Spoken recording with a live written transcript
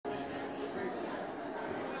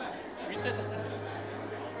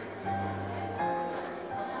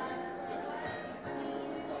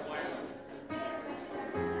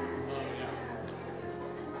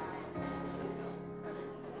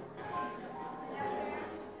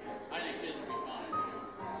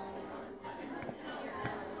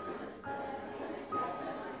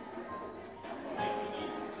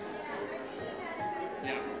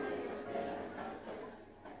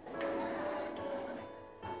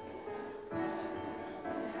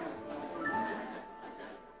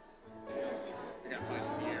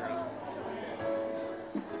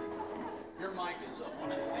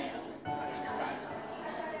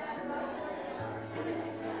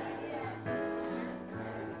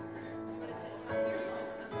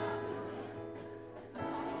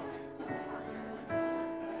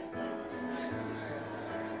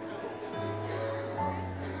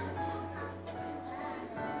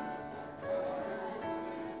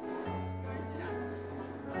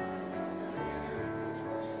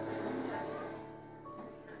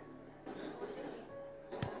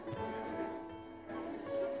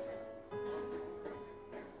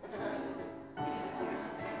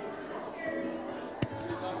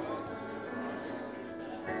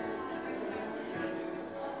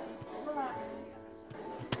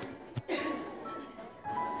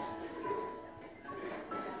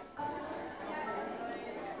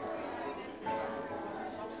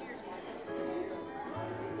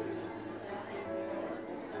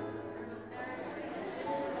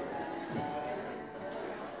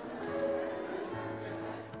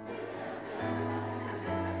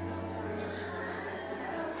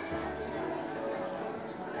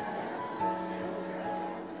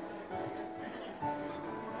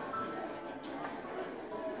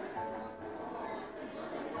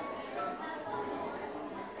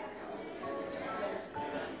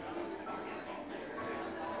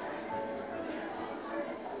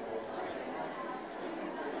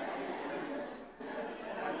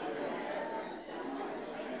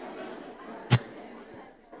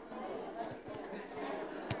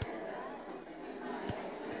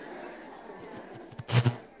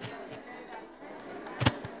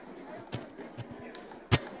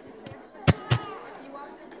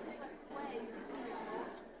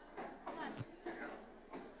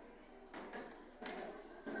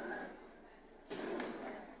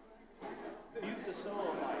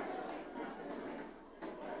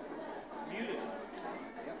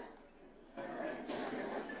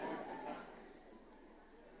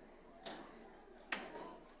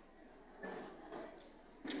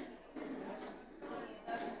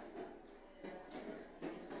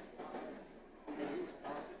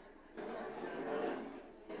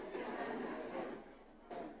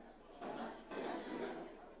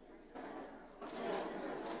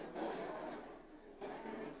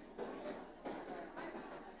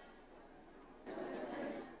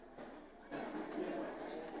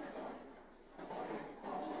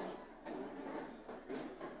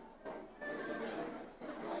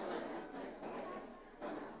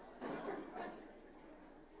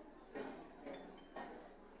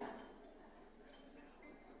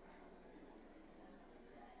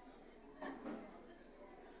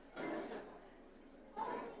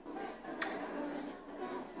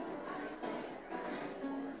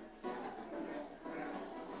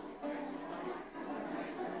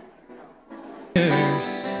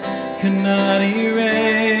Could not erase.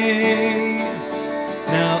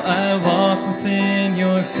 Now I walk within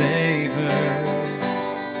your favor.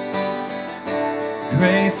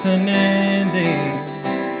 Grace unending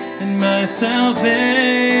in my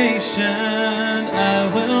salvation. I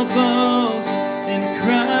will boast in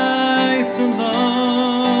Christ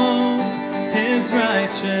alone, His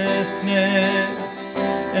righteousness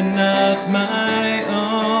and not my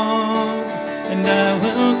own. And I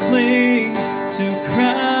will cling to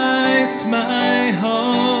Christ my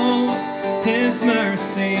hope. His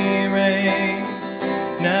mercy reigns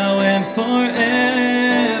now and forever.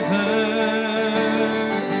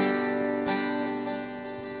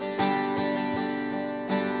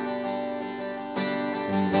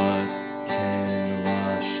 What can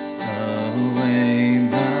wash away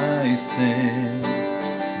my sin?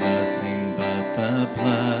 Nothing but the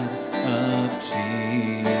blood of Jesus.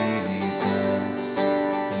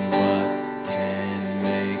 And what can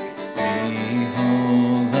make me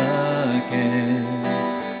whole again?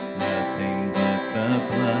 Nothing but the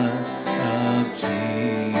blood of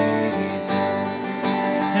Jesus.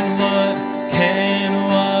 And what can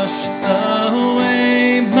wash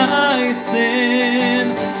away my sin?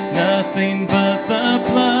 Nothing but the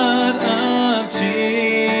blood of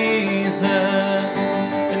Jesus.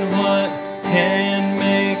 And what can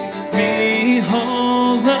make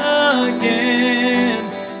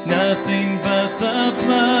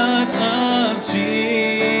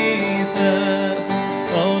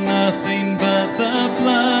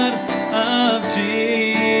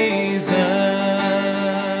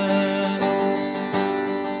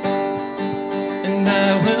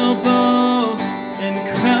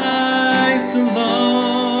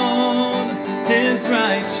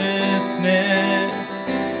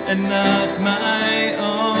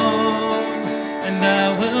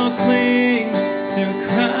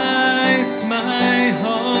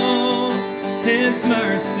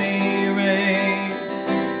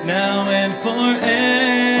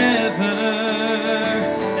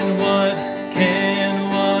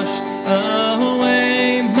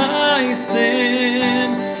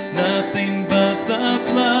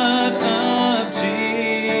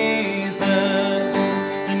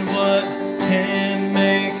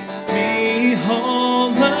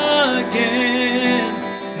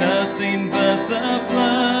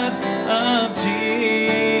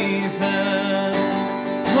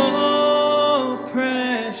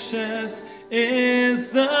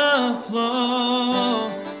flow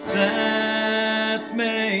that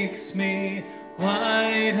makes me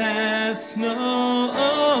white as snow.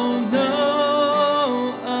 Oh,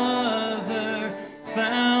 no other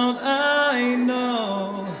fount I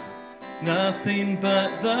know, nothing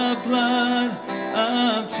but the blood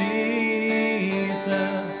of Jesus.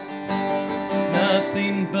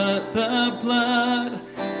 Nothing but the blood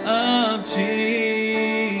of Jesus.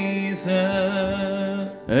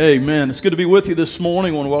 Amen. It's good to be with you this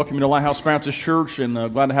morning. I want to welcome you to Lighthouse Baptist Church, and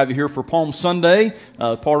glad to have you here for Palm Sunday,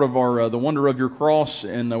 part of our The Wonder of Your Cross,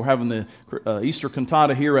 and we're having the Easter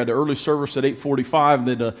cantata here at the early service at 8:45.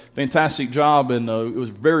 Did a fantastic job, and it was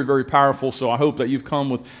very, very powerful, so I hope that you've come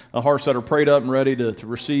with hearts that are prayed up and ready to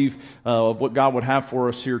receive what God would have for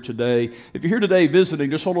us here today. If you're here today visiting,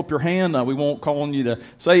 just hold up your hand. We won't call on you to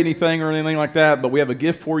say anything or anything like that, but we have a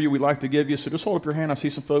gift for you we'd like to give you, so just hold up your hand. I see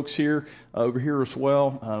some folks here, over here as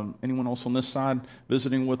well. Anyone else on this side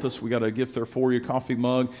visiting with us, we got a gift there for you, a coffee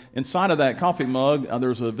mug. Inside of that coffee mug,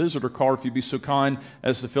 there's a visitor card. If you'd be so kind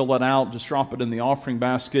as to fill that out, just drop it in the offering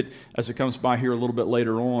basket as it comes by here a little bit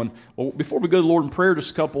later on. Well, before we go to the Lord in prayer,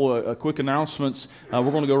 just a couple of quick announcements. We're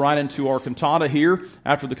going to go right into our cantata here.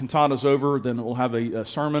 After the cantata is over, then we'll have a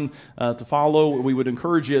sermon to follow. We would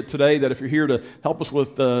encourage you today that if you're here to help us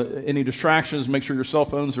with any distractions, make sure your cell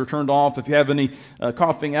phones are turned off. If you have any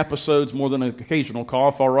coughing episodes, more than an occasional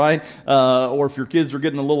cough, all right? Or if your kids are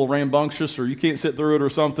getting a little rambunctious or you can't sit through it or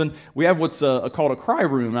something, we have what's called a cry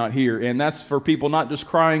room out here, and that's for people not just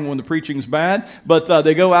crying when the preaching's bad, but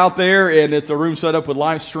they go out there and it's a room set up with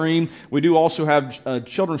live stream. We do also have a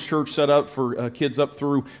children's church set up for kids up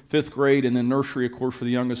through 5th grade, and then nursery, of course, for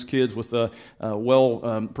the youngest kids with a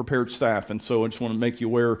well-prepared staff. And so I just want to make you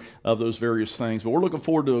aware of those various things. But we're looking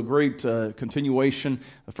forward to a great continuation.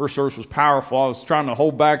 The first service was powerful. I was trying to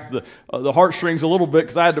hold back the heartstrings a little bit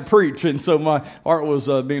because I had to preach, and so my heart was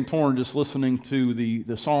being torn just listening to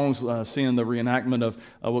the songs, seeing the reenactment of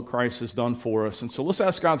what Christ has done for us. And so let's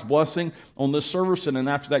ask God's blessing on this service, and then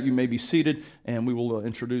after that you may be seated, and we will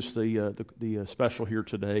introduce the special here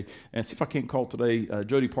today. And see if I can't call today.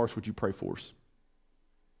 Jody Parks, would you pray for us?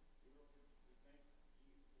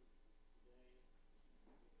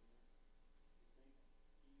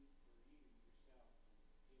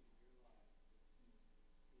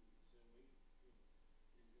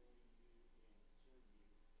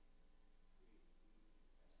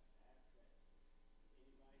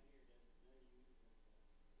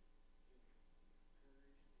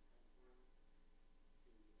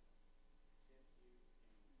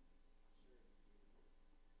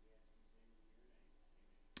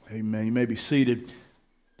 Amen. You may be seated.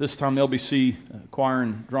 This time the LBC choir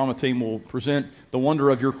and drama team will present The Wonder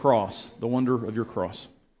of Your Cross. The Wonder of Your Cross.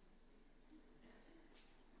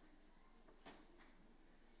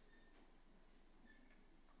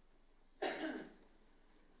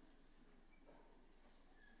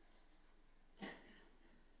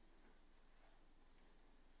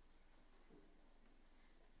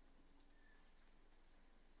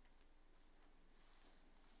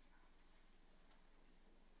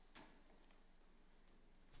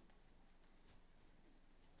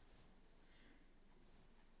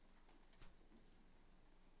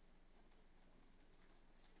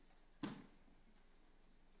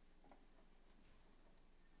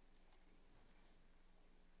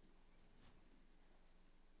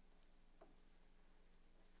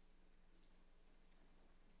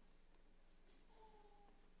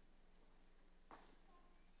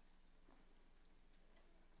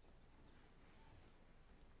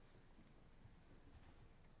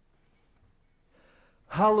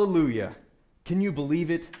 Hallelujah. Can you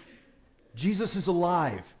believe it? Jesus is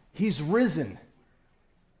alive. He's risen.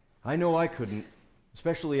 I know I couldn't,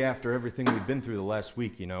 especially after everything we've been through the last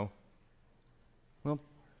week, you know. Well,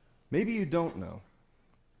 maybe you don't know.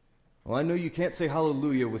 Well, I know you can't say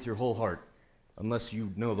hallelujah with your whole heart unless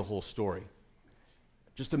you know the whole story.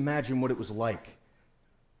 Just imagine what it was like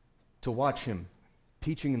to watch him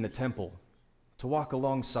teaching in the temple, to walk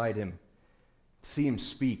alongside him, to see him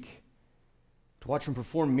speak, to watch him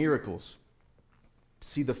perform miracles, to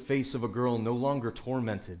see the face of a girl no longer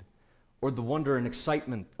tormented, or the wonder and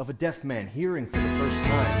excitement of a deaf man hearing for the first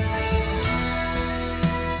time.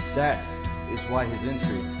 That is why his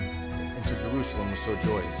entry into Jerusalem was so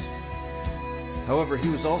joyous. However, he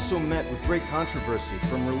was also met with great controversy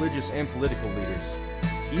from religious and political leaders.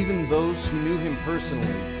 Even those who knew him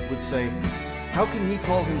personally would say, "How can he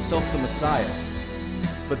call himself the Messiah?"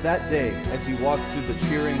 But that day, as he walked through the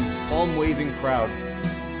cheering, palm-waving crowd,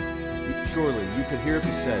 surely you could hear it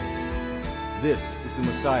be said, "This is the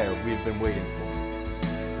Messiah we have been waiting for."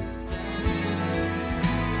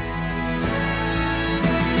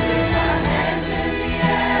 If I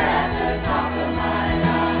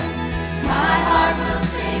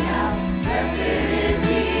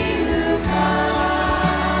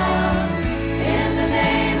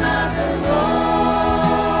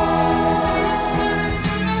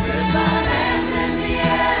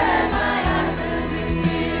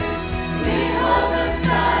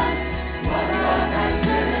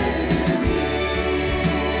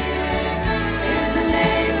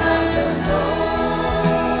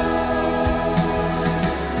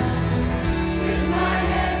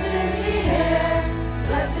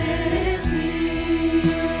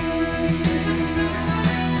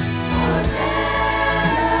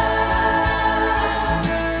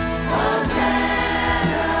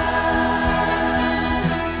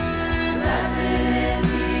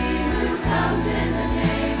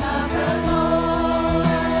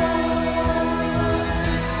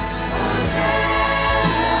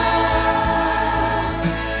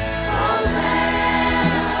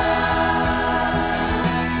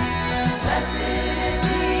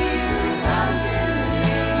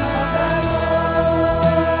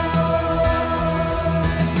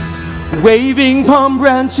Waving palm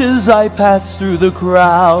branches, I pass through the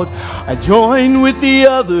crowd. I join with the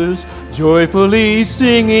others, joyfully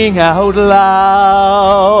singing out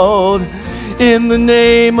loud. In the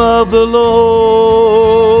name of the Lord.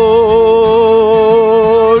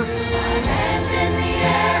 My hands in the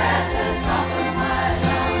air at the top of my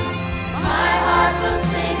lungs. My heart will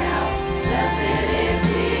sing out, blessed is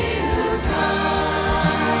he who comes.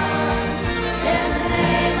 In the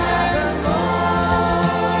name of the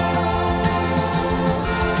Lord.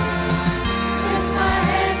 With my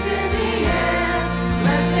hands in the air,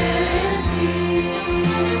 blessed is he.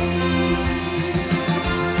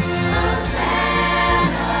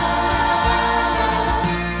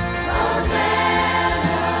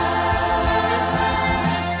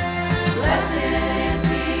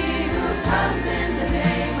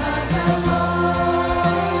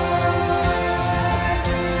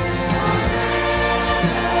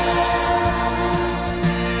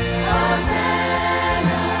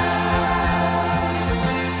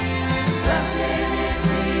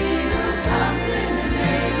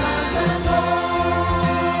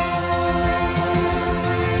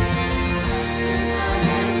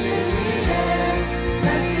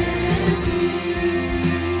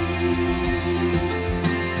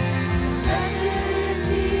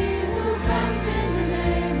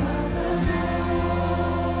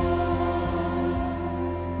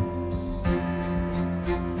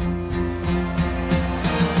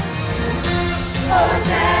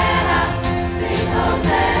 Again.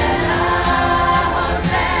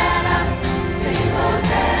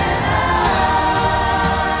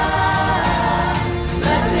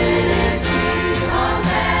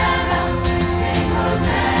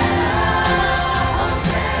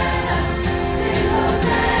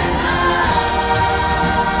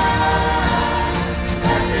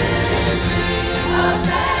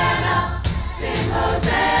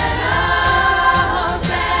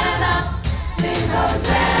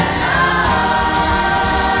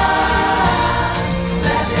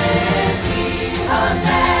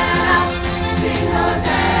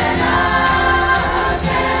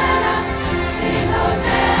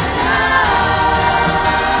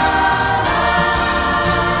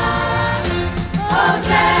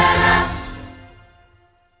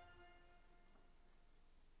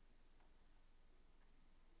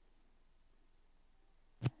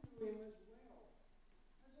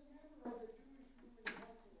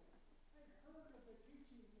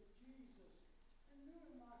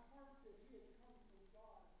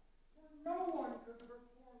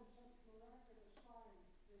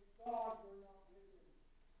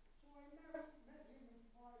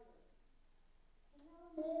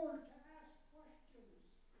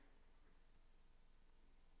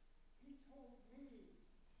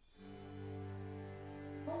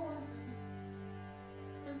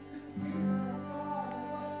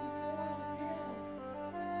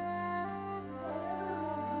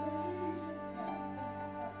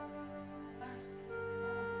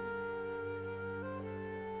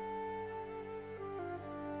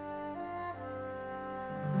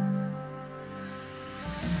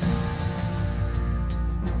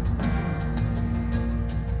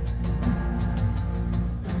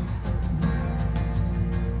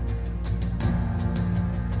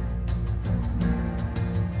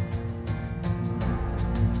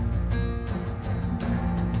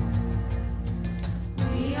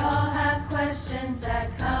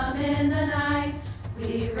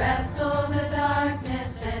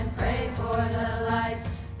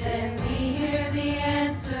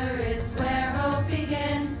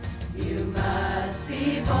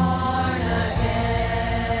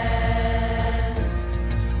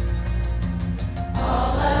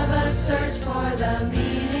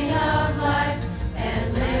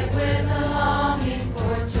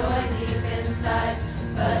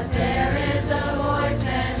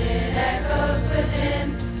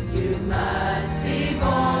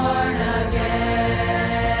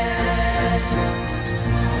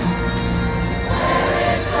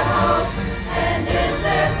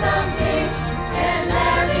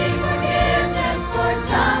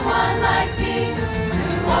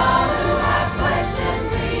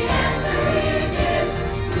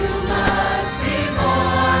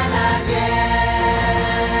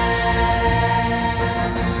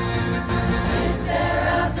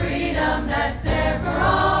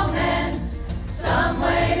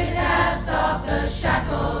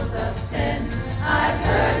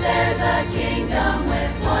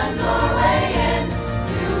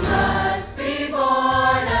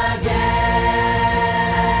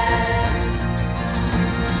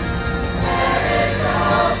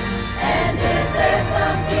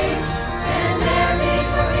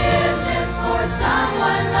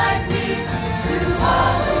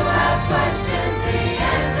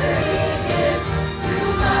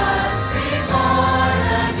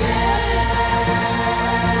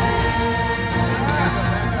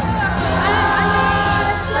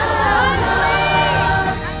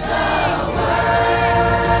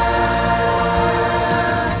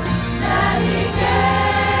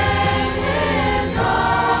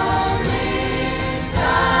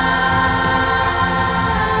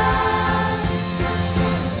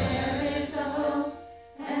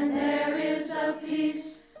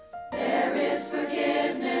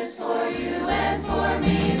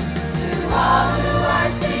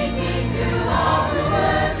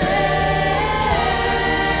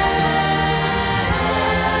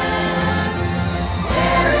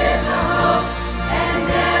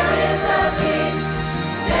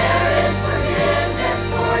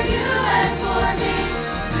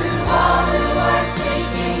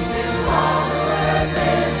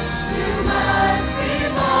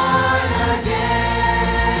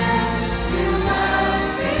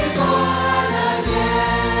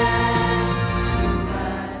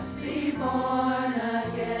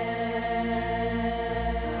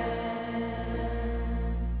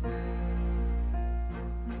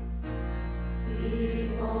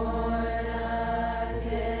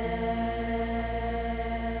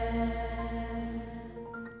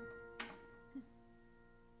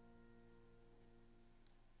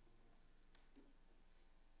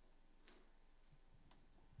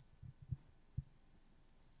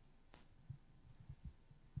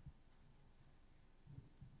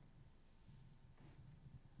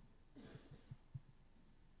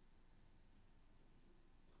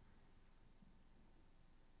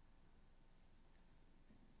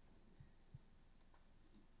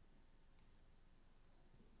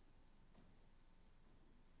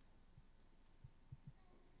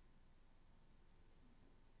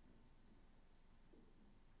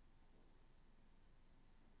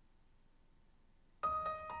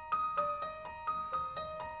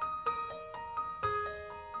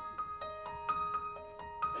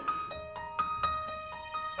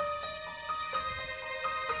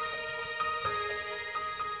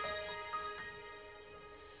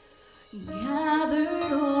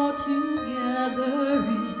 gathered all together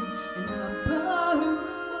in an upper room.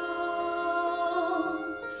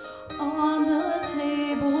 On the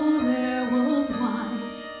table there was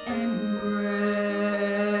wine and bread,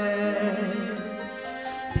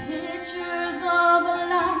 pictures of a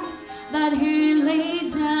life that he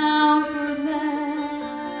laid down for them,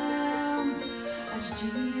 as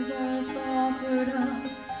Jesus offered up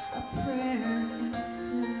a prayer and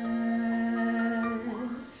said,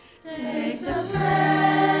 take the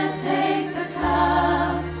bread, take the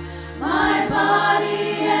cup, my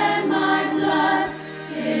body and my blood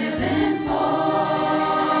given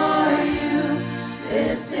for you.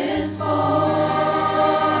 This is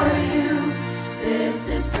for you. This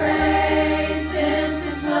is grace, this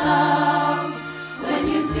is love. When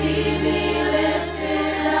you see me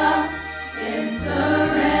lifted up in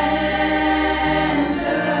surrender,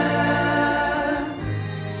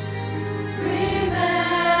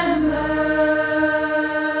 remember.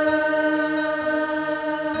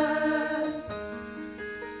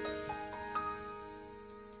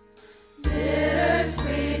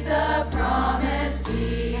 Bittersweet the promise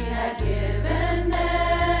he had given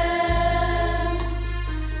them.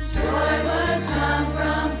 Joy would come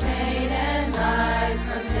from pain and life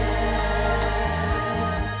from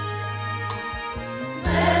death.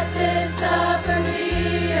 Let this supper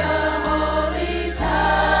be a holy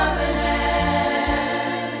covenant.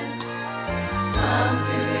 Come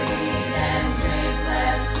to eat and drink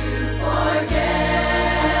lest you forget.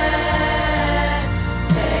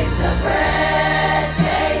 Take the bread,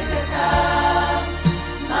 take the cup,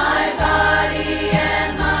 my body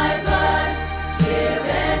and my blood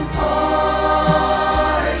given for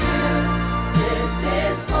you. This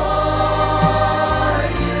is for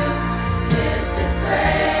you. This is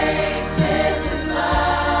grace, this is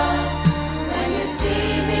love. When you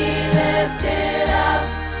see me lifted up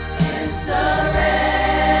in surrender,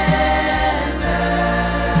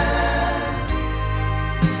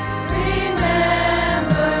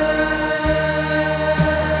 remember.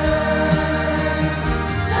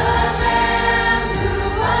 The Lamb who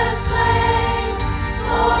was slain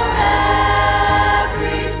for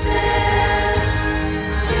every sin,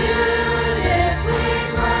 beautifully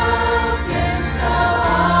broken so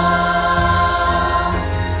all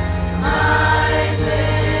might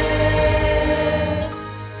live.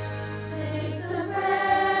 Take the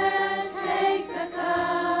bread, take the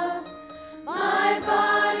cup, my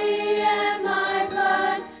body and my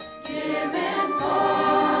blood given for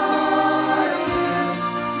you.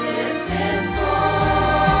 This is for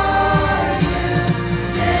you.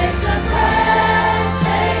 Take the bread,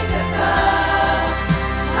 take the cup,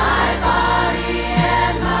 my body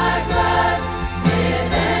and my blood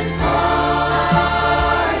given for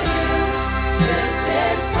you. This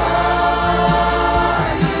is for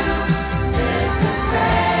you. This is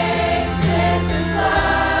grace, this is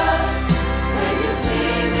love. When you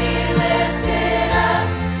see me lifted up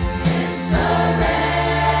in surrender,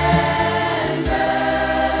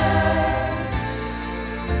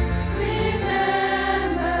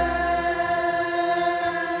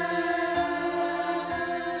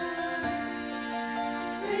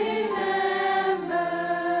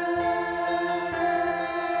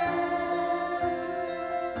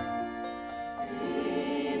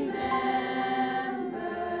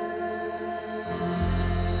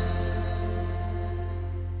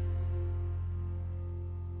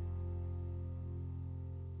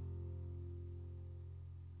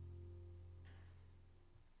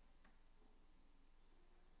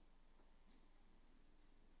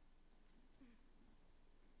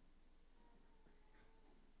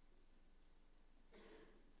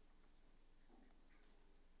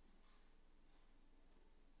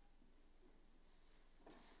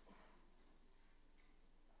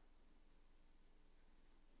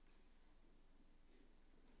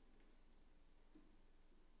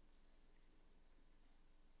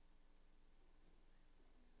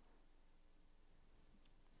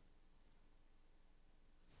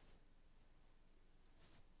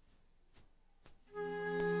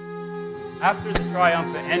 After the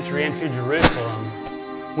triumphant entry into Jerusalem,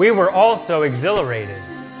 we were also exhilarated.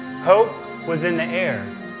 Hope was in the air.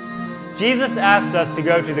 Jesus asked us to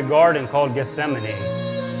go to the garden called Gethsemane.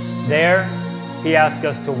 There, he asked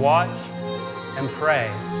us to watch and pray.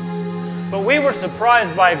 But we were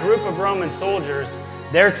surprised by a group of Roman soldiers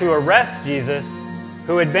there to arrest Jesus,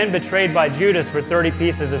 who had been betrayed by Judas for 30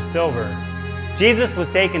 pieces of silver. Jesus was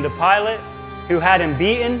taken to Pilate, who had him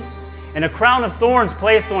beaten, and a crown of thorns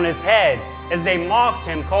placed on his head as they mocked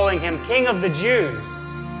him, calling him King of the Jews.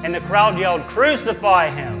 And the crowd yelled, "Crucify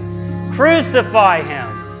him! Crucify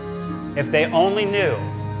him!" If they only knew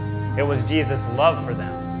It was Jesus' love for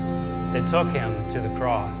them that took him to the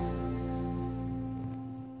cross.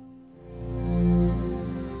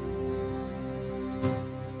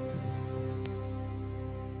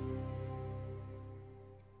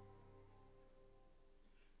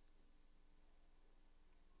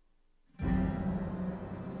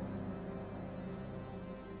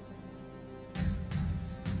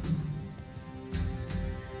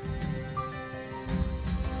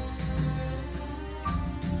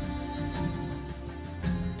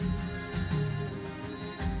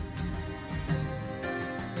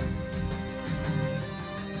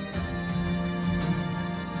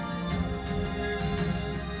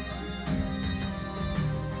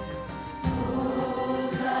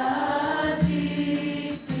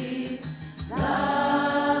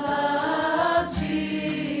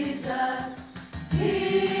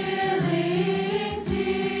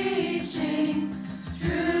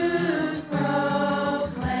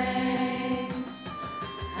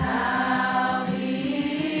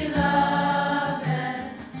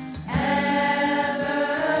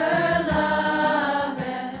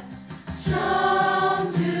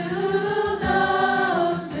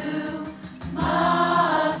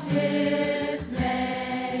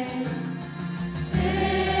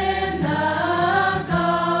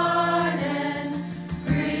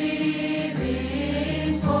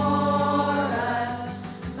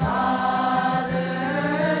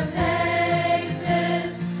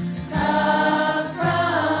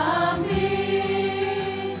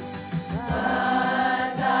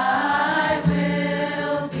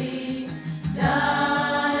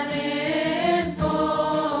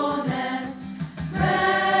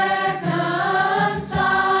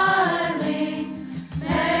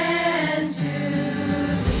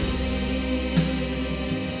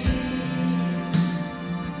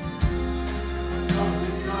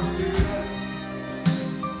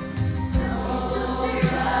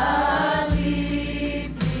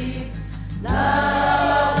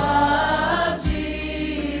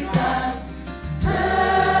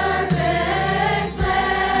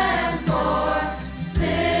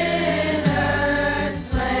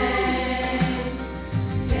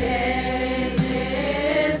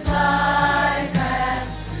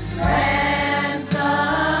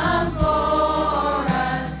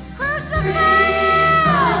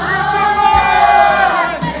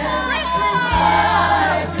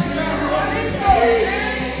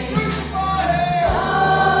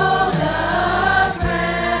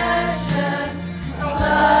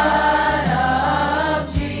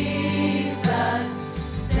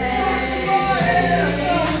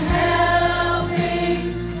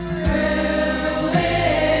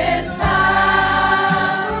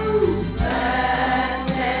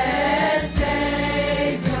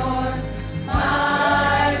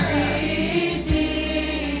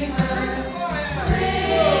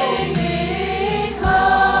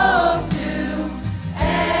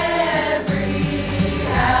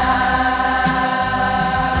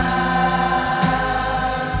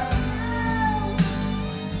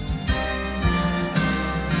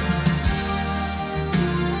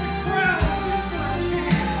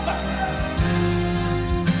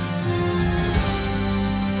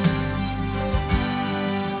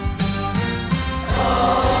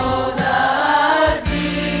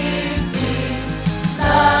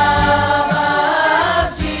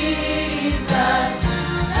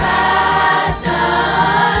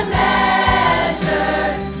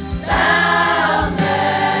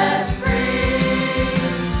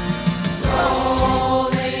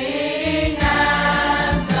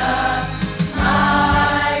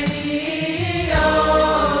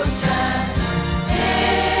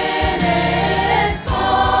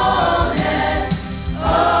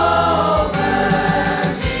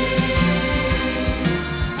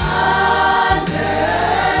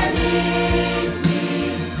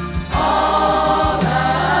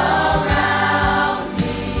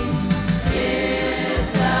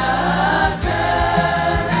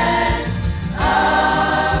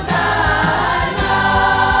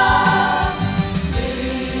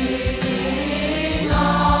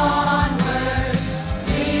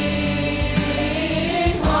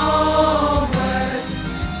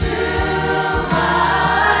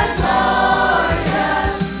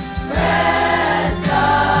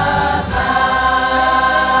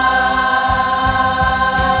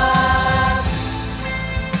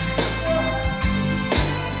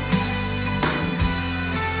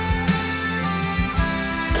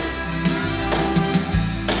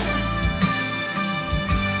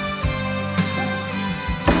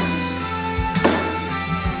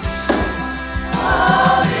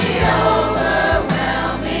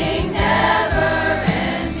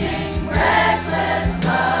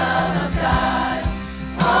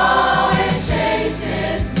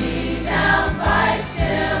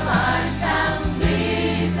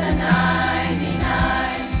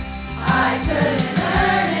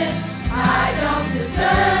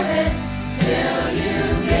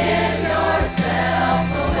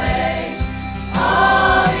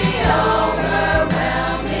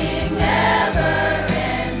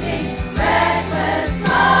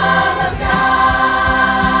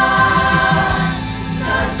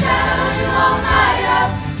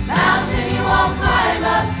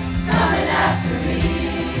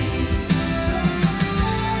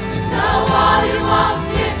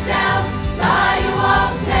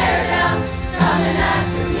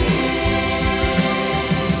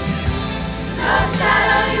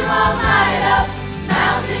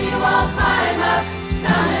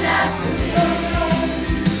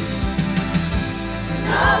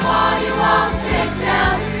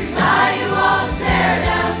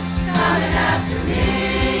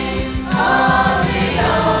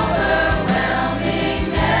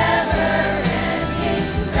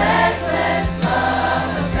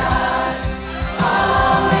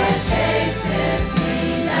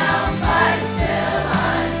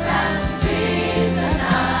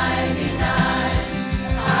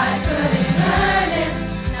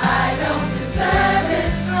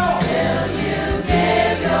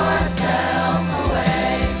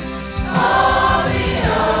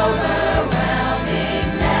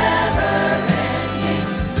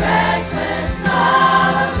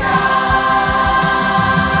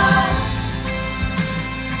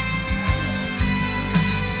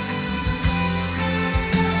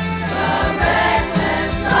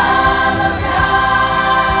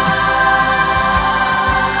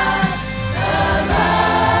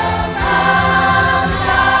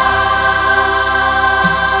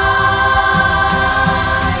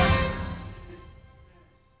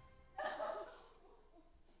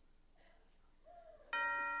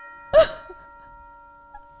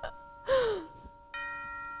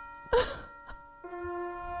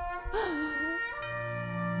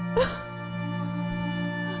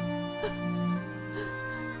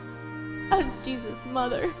 As Jesus'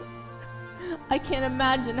 mother, I can't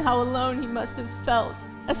imagine how alone he must have felt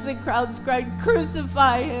as the crowds cried,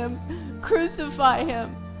 "Crucify him! Crucify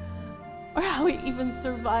him!" Or how he even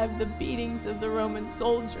survived the beatings of the Roman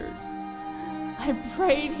soldiers. I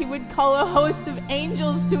prayed he would call a host of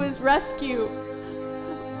angels to his rescue,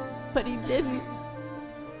 but he didn't.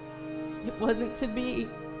 It wasn't to be.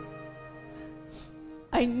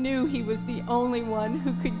 I knew he was the only one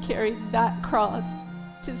who could carry that cross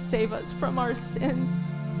to save us from our sins.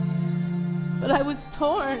 But I was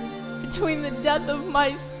torn between the death of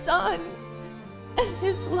my son and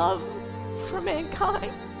his love for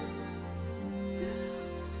mankind.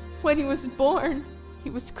 When he was born,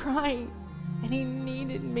 he was crying and he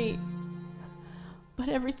needed me. But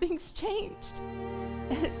everything's changed,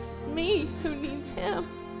 and it's me who needs him.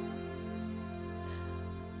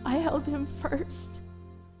 I held him first.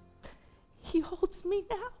 He holds me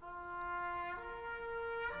now.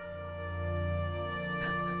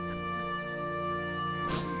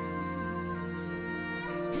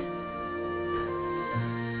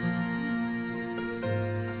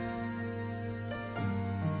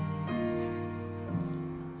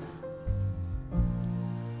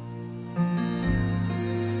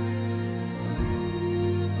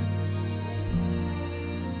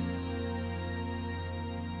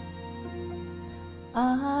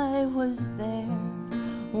 I was there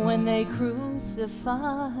when they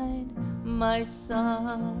crucified my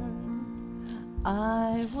son.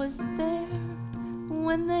 I was there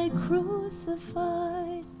when they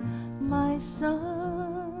crucified my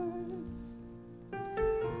son.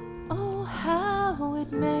 Oh, how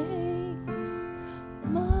it makes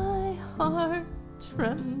my heart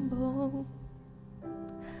tremble.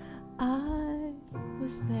 I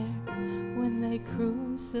was there when they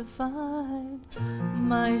crucified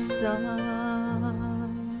my son.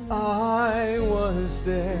 I was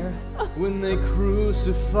there when they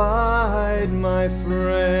crucified my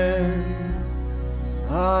friend.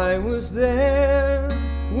 I was there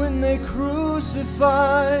when they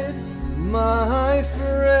crucified my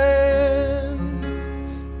friend.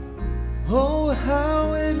 Oh,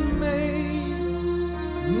 how it made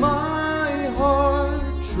my heart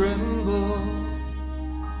tremble.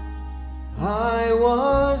 I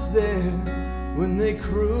was there when they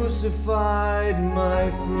crucified my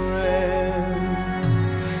friend.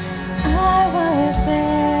 I was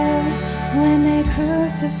there when they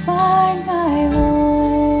crucified my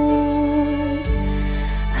Lord.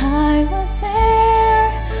 I was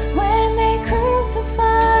there when they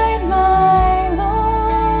crucified my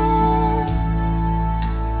Lord.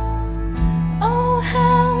 Oh,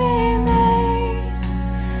 how it made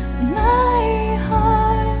my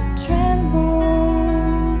heart tremble.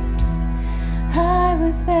 I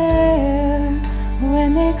was there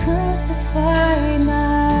when they crucified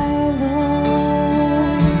my Lord.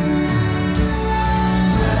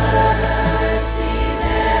 Mercy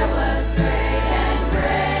there was great and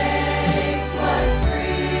grace was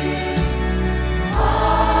free.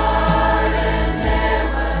 Pardon there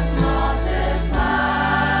was multiplied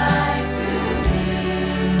to me.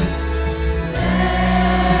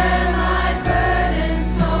 There my burdened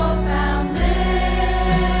soul found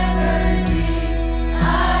liberty.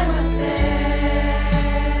 I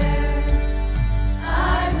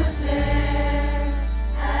was there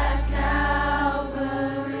at Calvary.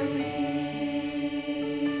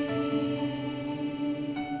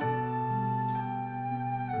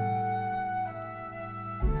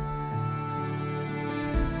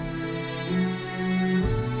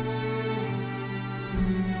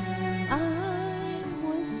 I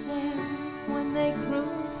was there when they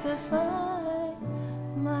crucified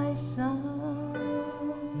my son.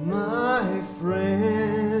 My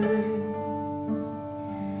friend.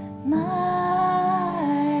 My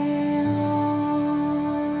Lord.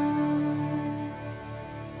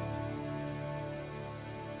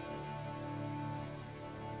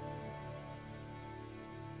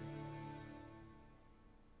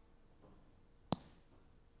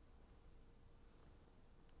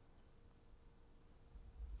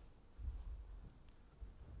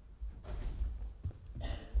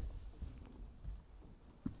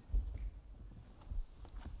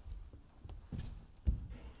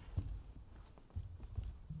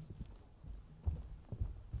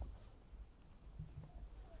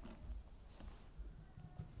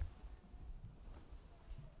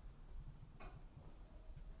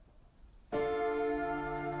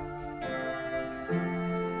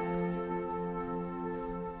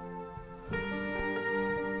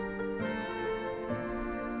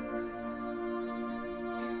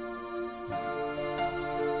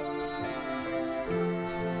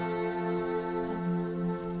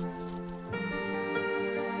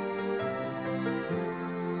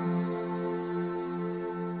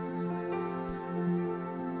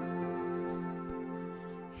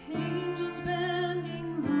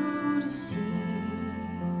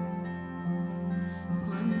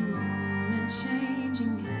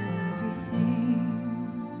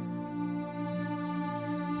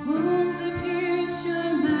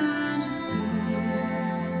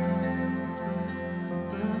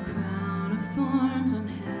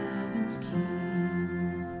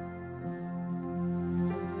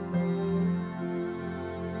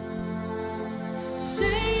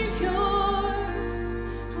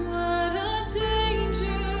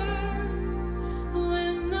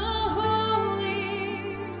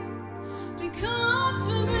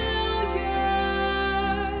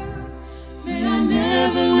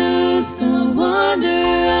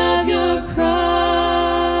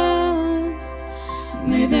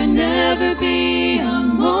 never be a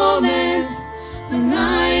moment when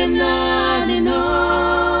I am not in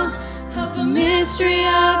awe of the mystery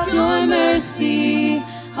of your mercy.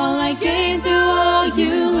 All I gained through all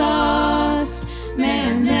you lost. May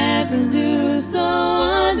I never lose the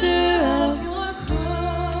wonder of your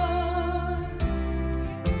cross.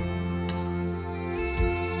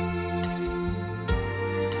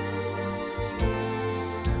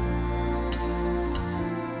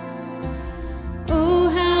 Oh,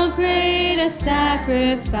 how great a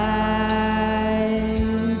sacrifice.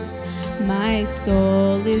 My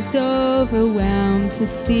soul is overwhelmed to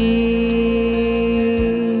see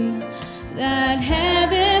that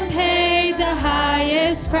heaven paid the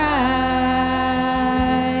highest price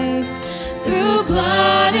through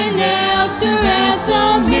blood and nails to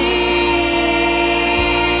ransom me.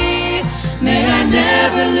 May I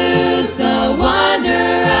never lose the wonder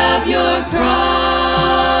of your cross.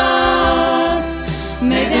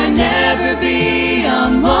 May there never be a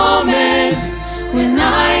moment when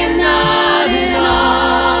I am not in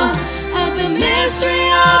awe of the mystery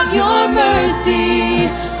of your mercy.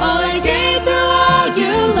 All I gave through all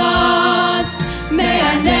you lost. May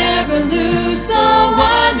I never lose the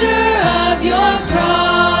wonder of your cross.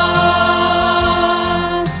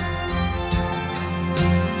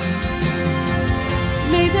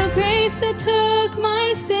 May the grace that took my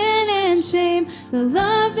sin and shame, the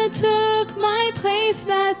love that took my place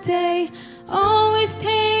that day, always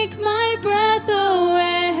take my breath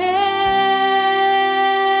away.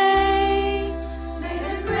 May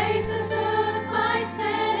the grace that took my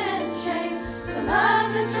sin and shame, the love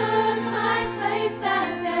that took my place that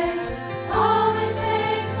day, always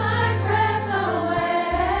take my breath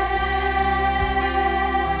away.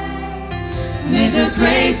 May the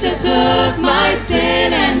grace that took my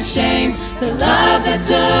sin and shame, the love that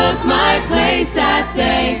took my place that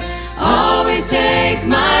day, always take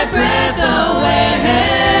my breath away.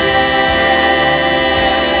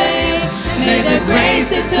 May the grace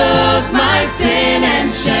that took my sin and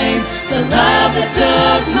shame, the love that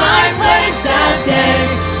took my place that day,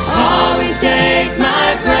 always take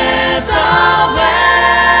my breath away.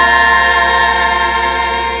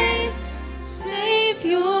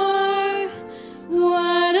 Savior,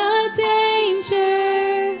 what a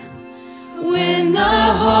danger when the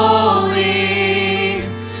holy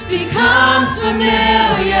becomes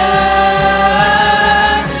familiar.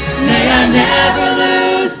 May I never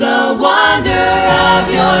lose the wonder of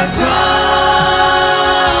your cross.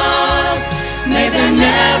 May there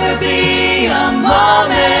never be a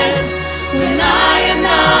moment when I am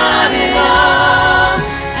not in awe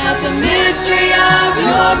at the mystery of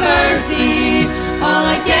your mercy. All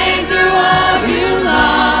I gained through all you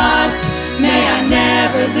lost. May I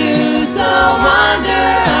never lose the wonder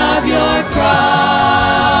of your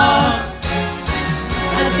cross.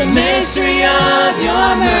 At the mystery of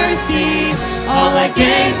your mercy, all I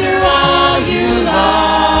gained through all you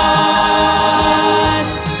lost.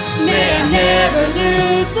 May I never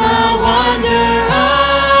lose the wonder of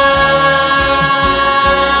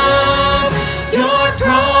your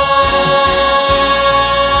cross.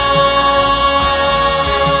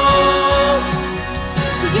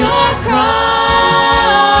 Your cross.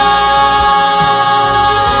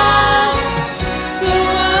 The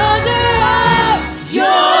wonder of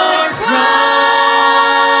your cross.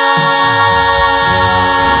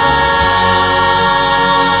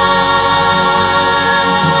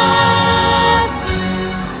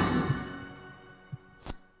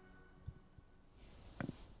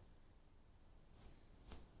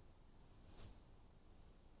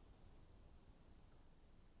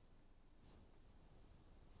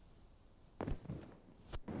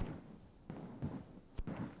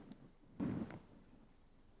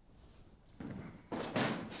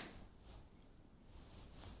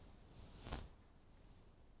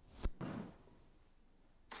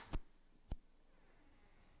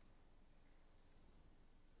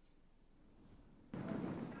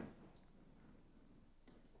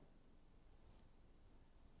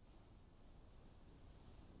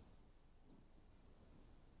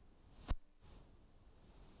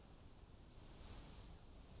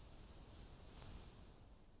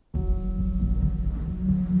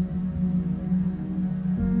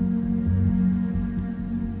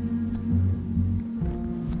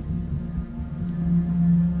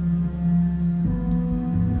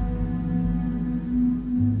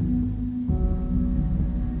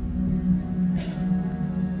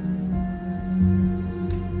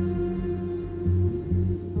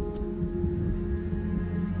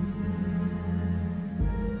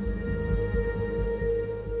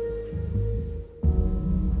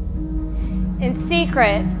 In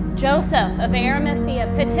secret, Joseph of Arimathea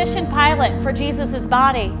petitioned Pilate for Jesus'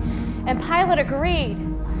 body, and Pilate agreed.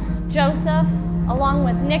 Joseph, along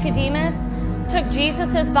with Nicodemus, took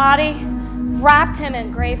Jesus' body, wrapped him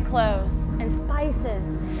in grave clothes and spices,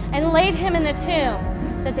 and laid him in the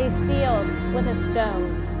tomb that they sealed with a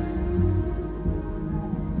stone.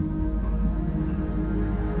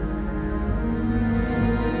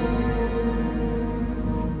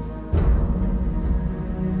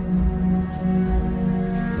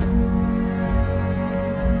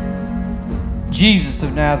 Jesus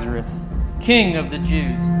of Nazareth, King of the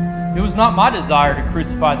Jews, it was not my desire to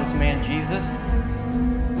crucify this man Jesus.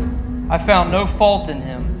 I found no fault in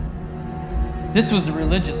him. This was a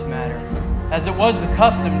religious matter. As it was the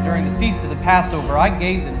custom during the feast of the Passover, I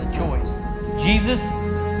gave them the choice, Jesus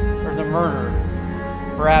or the murderer,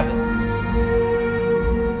 Barabbas.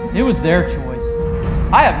 It was their choice.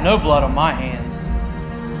 I have no blood on my hands.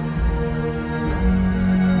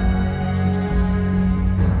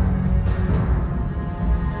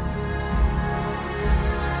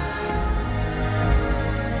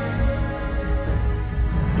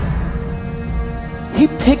 He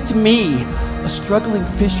picked me, a struggling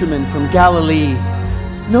fisherman from Galilee.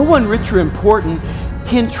 No one rich or important.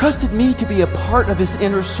 He entrusted me to be a part of his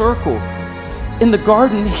inner circle. In the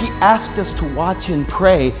garden, he asked us to watch and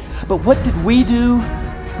pray. But what did we do?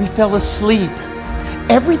 We fell asleep.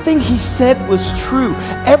 Everything he said was true.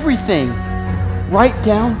 Everything. Right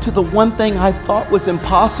down to the one thing I thought was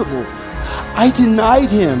impossible. I denied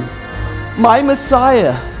him. My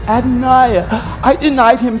Messiah, Adonai. I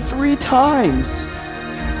denied him 3 times.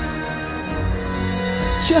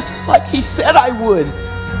 Just like he said I would.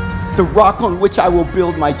 The rock on which I will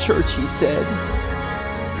build my church, he said.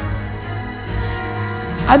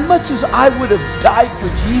 As much as I would have died for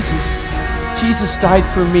Jesus, Jesus died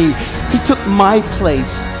for me. He took my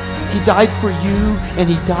place. He died for you and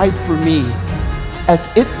he died for me. As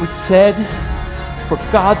it was said, for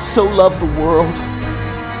God so loved the world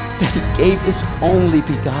that he gave his only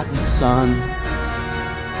begotten Son.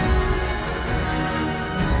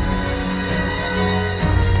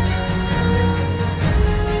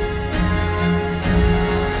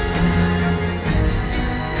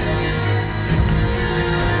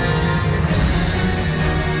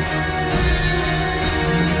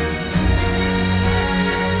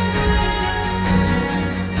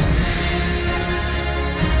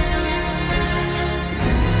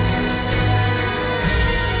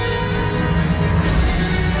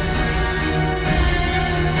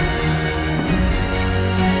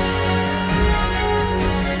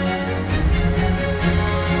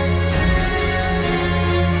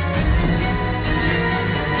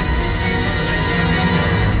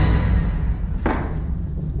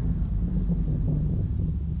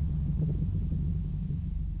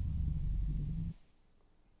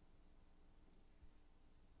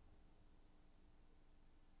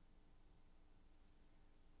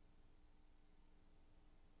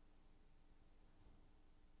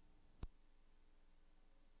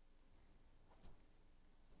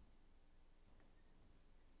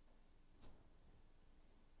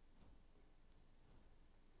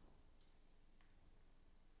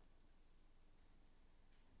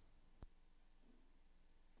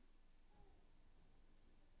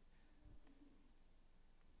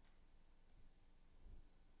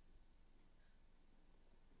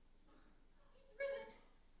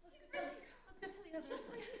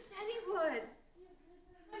 Just like he said he would.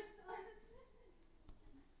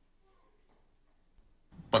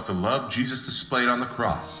 But the love Jesus displayed on the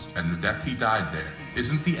cross and the death he died there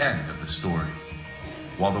isn't the end of the story.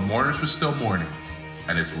 While the mourners were still mourning,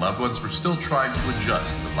 and his loved ones were still trying to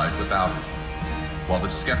adjust to life without him, while the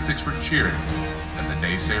skeptics were cheering and the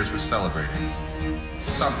naysayers were celebrating,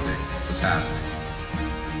 something was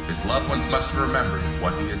happening. His loved ones must have remembered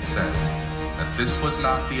what he had said, that this was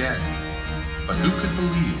not the end. But who could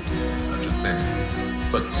believe such a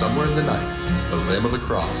thing? But somewhere in the night, the Lamb of the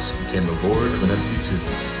Cross became the Lord of an empty tomb.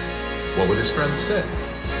 What would his friends say?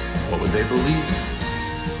 What would they believe?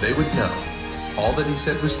 They would know all that he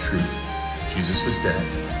said was true. Jesus was dead,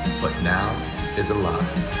 but now is alive.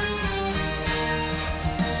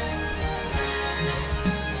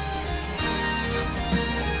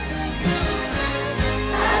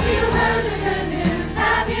 Have you heard the good news?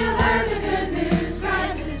 Have you heard the good news?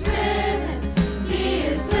 Christ is risen. He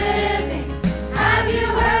is living. Have you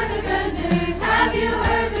heard the good news? Have you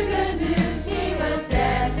heard the good news? He was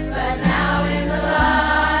dead, but now is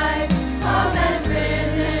alive. Hope has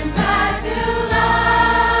risen back to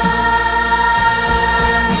life.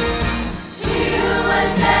 He who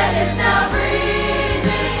was dead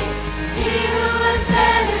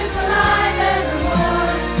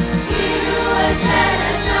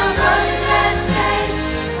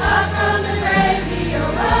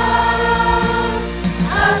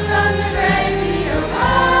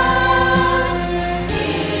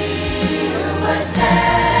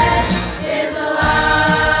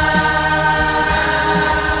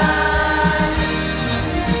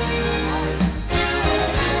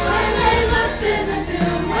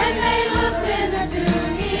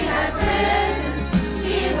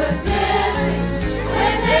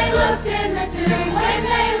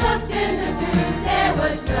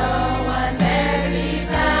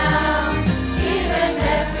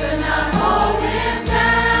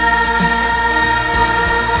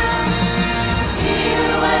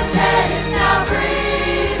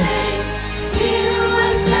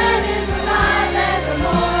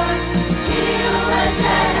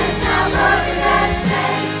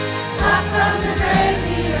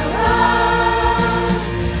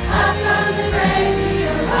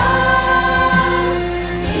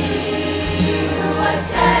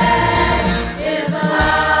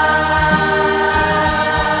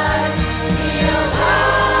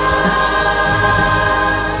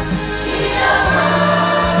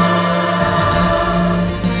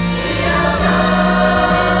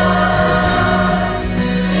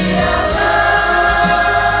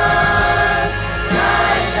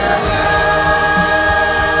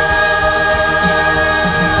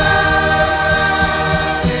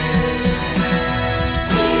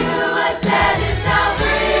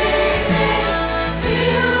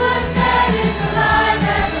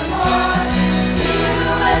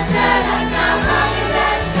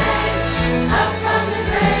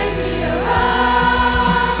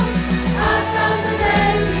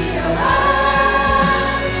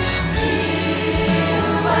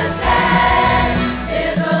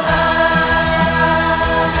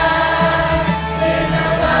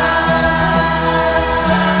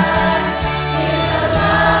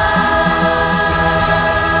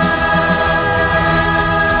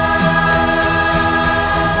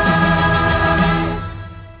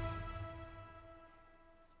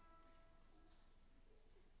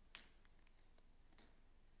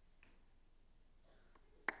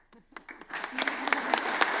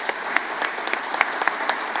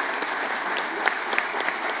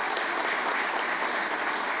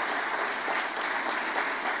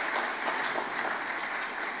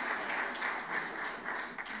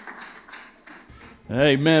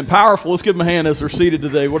Amen. Powerful. Let's give them a hand as they're seated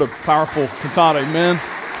today. What a powerful cantata. Amen.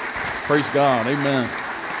 Praise God. Amen.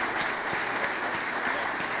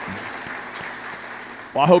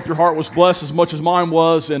 Well, I hope your heart was blessed as much as mine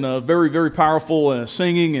was, and a very, very powerful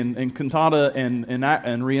singing and cantata and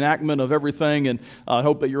reenactment of everything. And I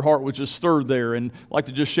hope that your heart was just stirred there. And I'd like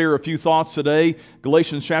to just share a few thoughts today.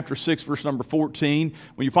 Galatians chapter 6, verse number 14.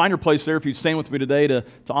 When you find your place there, if you'd stand with me today to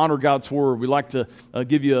honor God's Word, we'd like to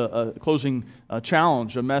give you a closing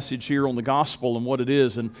challenge, a message here on the gospel and what it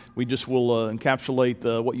is. And we just will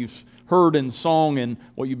encapsulate what you've heard in song and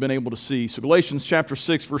what you've been able to see. So Galatians chapter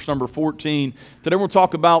 6, verse number 14. Today we'll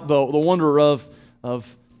talk about the wonder of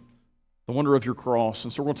your cross.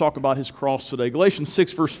 And so we're going to talk about his cross today. Galatians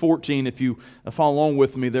 6, verse 14, if you follow along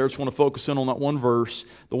with me there, I just want to focus in on that one verse,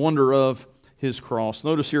 the wonder of his cross.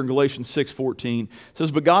 Notice here in Galatians 6:14, it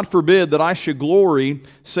says, "But God forbid that I should glory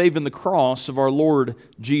save in the cross of our Lord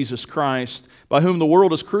Jesus Christ, by whom the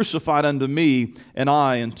world is crucified unto me, and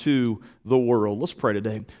I unto the world." Let's pray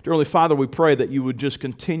today. Dear Heavenly Father, we pray that you would just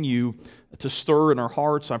continue to stir in our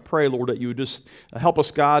hearts. I pray, Lord, that you would just help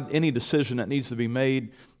us, God, any decision that needs to be made,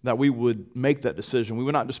 that we would make that decision. We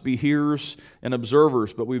would not just be hearers and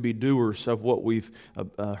observers, but we'd be doers of what we've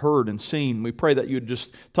heard and seen. We pray that you would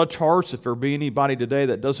just touch hearts. If there be anybody today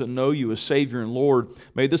that doesn't know you as Savior and Lord,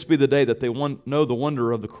 may this be the day that they know the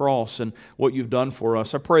wonder of the cross and what you've done for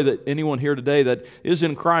us. I pray that anyone here today that is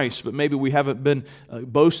in Christ, but maybe we haven't been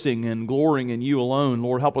boasting and glorying in you alone,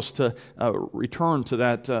 Lord, help us to return to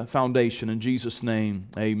that foundation. In Jesus' name,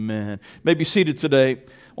 amen. You may be seated today.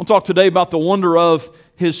 I want to talk today about the wonder of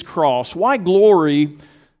his cross. Why glory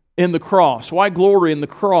in the cross? Why glory in the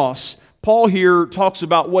cross? Paul here talks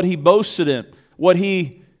about what he boasted in, what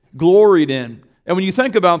he gloried in. And when you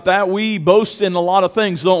think about that, we boast in a lot of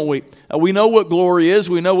things, don't we? We know what glory is.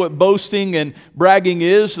 We know what boasting and bragging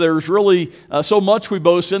is. There's really so much we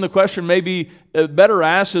boast in. The question maybe better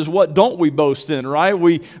asked is, what don't we boast in, right?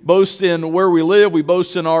 We boast in where we live. We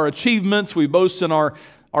boast in our achievements. We boast in our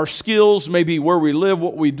skills, maybe where we live,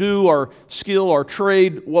 what we do, our skill, our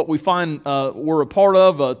trade, what we find we're a part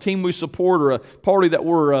of, a team we support, or a party that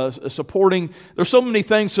we're supporting. There's so many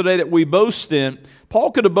things today that we boast in.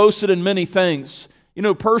 Paul could have boasted in many things. You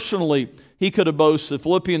know, personally, he could have boasted.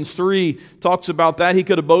 Philippians 3 talks about that. He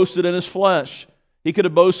could have boasted in his flesh. He could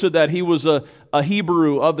have boasted that he was a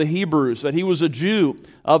Hebrew of the Hebrews, that he was a Jew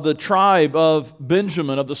of the tribe of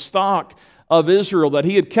Benjamin, of the stock of Israel, that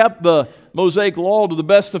he had kept the Mosaic law to the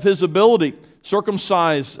best of his ability,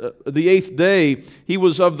 circumcised the 8th day. He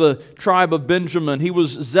was of the tribe of Benjamin. He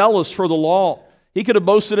was zealous for the law. He could have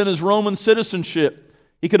boasted in his Roman citizenship.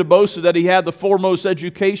 He could have boasted that he had the foremost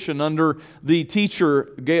education under the teacher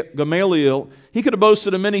Gamaliel. He could have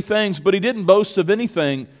boasted of many things, but he didn't boast of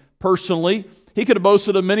anything personally. He could have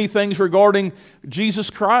boasted of many things regarding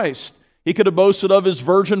Jesus Christ. He could have boasted of his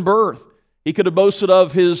virgin birth. He could have boasted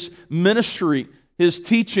of his ministry, his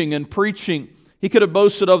teaching and preaching. He could have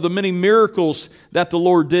boasted of the many miracles that the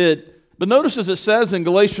Lord did. But notice as it says in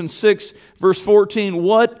Galatians 6, verse 14,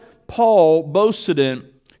 what Paul boasted in.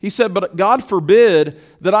 He said, "But God forbid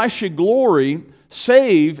that I should glory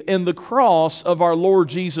save in the cross of our Lord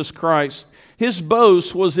Jesus Christ." His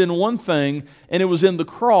boast was in one thing, and it was in the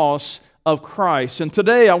cross of Christ. And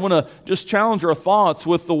today I want to just challenge our thoughts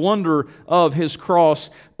with the wonder of his cross.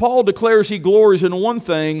 Paul declares he glories in one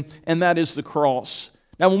thing, and that is the cross.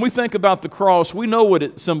 Now, when we think about the cross, we know what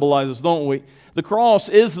it symbolizes, don't we? The cross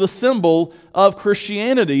is the symbol of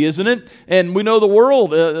Christianity, isn't it? And we know the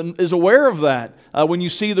world is aware of that. When you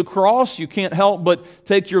see the cross, you can't help but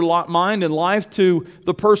take your mind and life to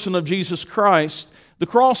the person of Jesus Christ. The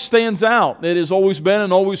cross stands out. It has always been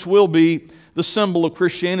and always will be the symbol of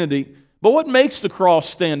Christianity. But what makes the cross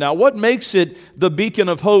stand out? What makes it the beacon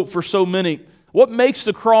of hope for so many? What makes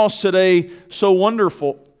the cross today so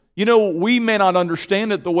wonderful? You know, we may not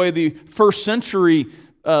understand it the way the first century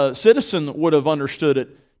citizen would have understood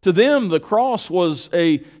it. To them, the cross was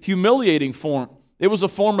a humiliating form. It was a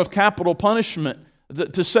form of capital punishment.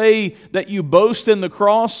 To say that you boast in the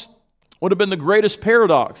cross would have been the greatest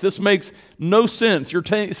paradox. This makes no sense. You're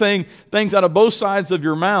saying things out of both sides of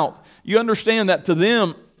your mouth. You understand that to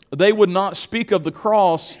them, they would not speak of the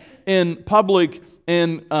cross in public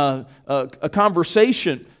in a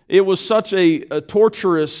conversation. It was such a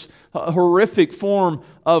torturous, horrific form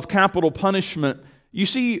of capital punishment. You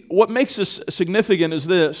see, what makes this significant is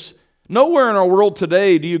this. Nowhere in our world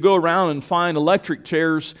today do you go around and find electric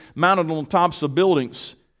chairs mounted on tops of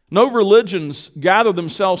buildings. No religions gather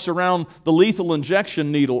themselves around the lethal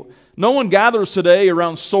injection needle. No one gathers today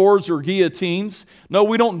around swords or guillotines. No,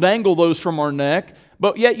 we don't dangle those from our neck.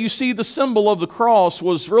 But yet you see the symbol of the cross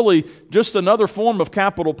was really just another form of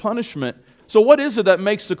capital punishment. So what is it that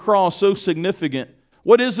makes the cross so significant?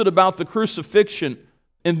 What is it about the crucifixion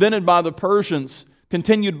invented by the Persians,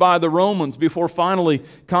 continued by the Romans, before finally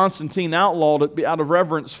Constantine outlawed it out of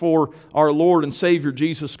reverence for our Lord and Savior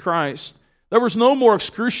Jesus Christ? There was no more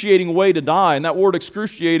excruciating way to die, and that word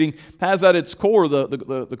excruciating has at its core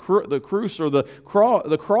the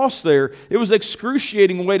cross there. It was an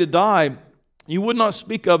excruciating way to die. You would not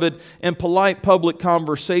speak of it in polite public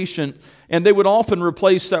conversation, and they would often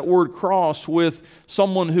replace that word cross with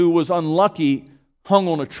someone who was unlucky hung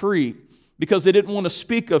on a tree, because they didn't want to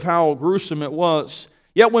speak of how gruesome it was.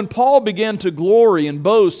 Yet when Paul began to glory and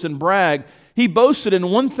boast and brag, he boasted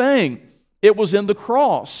in one thing. It was in the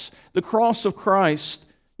cross of Christ.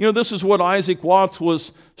 You know, this is what Isaac Watts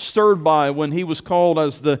was stirred by when he was called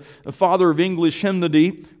as the father of English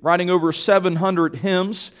hymnody, writing over 700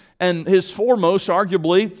 hymns. And his foremost,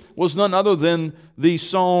 arguably, was none other than the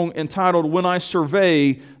song entitled, "When I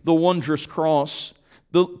Survey the Wondrous Cross."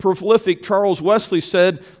 The prolific Charles Wesley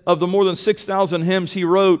said of the more than 6,000 hymns he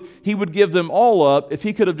wrote, he would give them all up if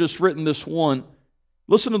he could have just written this one.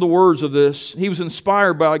 Listen to the words of this. He was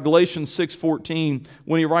inspired by Galatians 6:14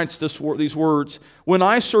 when he writes these words. "When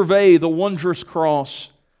I survey the wondrous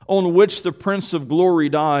cross on which the Prince of Glory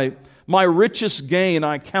died, my richest gain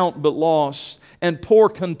I count but loss, and pour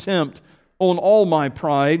contempt on all my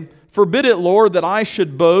pride. Forbid it, Lord, that I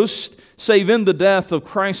should boast, save in the death of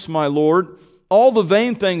Christ my Lord. All the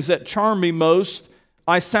vain things that charm me most,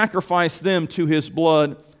 I sacrifice them to His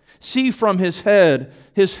blood. See from His head,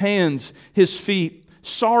 His hands, His feet,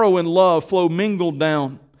 sorrow and love flow mingled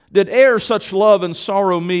down. Did e'er such love and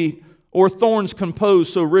sorrow meet, or thorns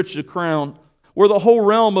compose so rich a crown? Were the whole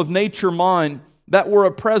realm of nature mine, that were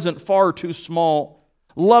a present far too small.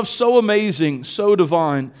 Love so amazing, so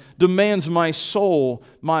divine, demands my soul,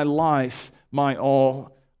 my life, my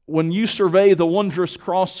all." When you survey the wondrous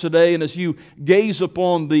cross today, and as you gaze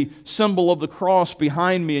upon the symbol of the cross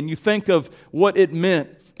behind me, and you think of what it meant,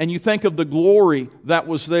 and you think of the glory that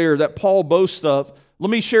was there, that Paul boasts of, let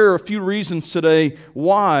me share a few reasons today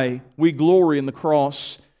why we glory in the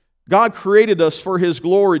cross. God created us for His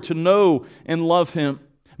glory, to know and love Him.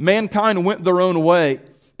 Mankind went their own way,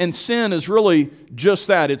 and sin is really just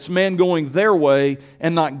that. It's man going their way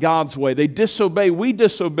and not God's way. They disobeyed. We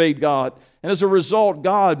disobeyed God. And as a result,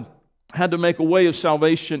 God had to make a way of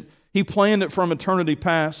salvation. He planned it from eternity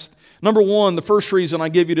past. Number one, the first reason I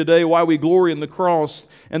give you today why we glory in the cross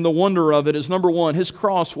and the wonder of it is, number one, His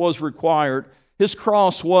cross was required. His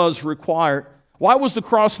cross was required. Why was the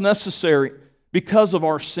cross necessary? Because of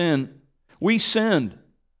our sin. We sinned.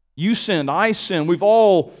 You sinned. I sinned. We've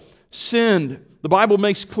all sinned. The Bible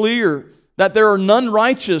makes clear that there are none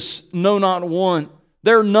righteous, no, not one.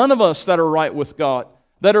 There are none of us that are right with God.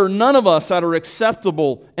 There are none of us that are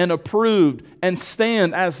acceptable and approved and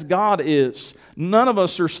stand as God is. None of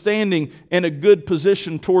us are standing in a good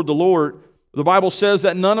position toward the Lord. The Bible says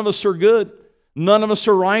that none of us are good. None of us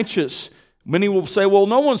are righteous. Many will say, well,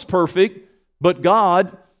 no one's perfect but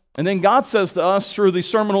God. And then God says to us through the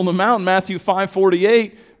Sermon on the Mount, Matthew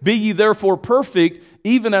 5:48, "Be ye therefore perfect,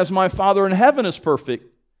 even as my Father in heaven is perfect."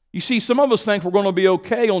 You see, some of us think we're going to be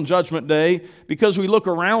okay on Judgment Day because we look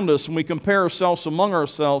around us and we compare ourselves among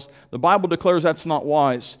ourselves. The Bible declares that's not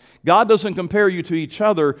wise. God doesn't compare you to each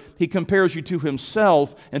other. He compares you to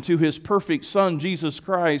Himself and to His perfect Son, Jesus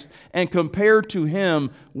Christ. And compared to Him,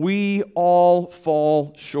 we all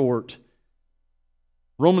fall short.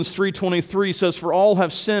 Romans 3:23 says, "For all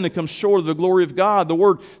have sinned and come short of the glory of God." The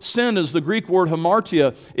word sin is the Greek word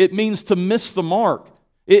hamartia. It means to miss the mark.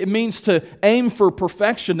 It means to aim for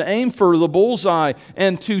perfection, to aim for the bullseye,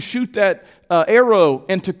 and to shoot that arrow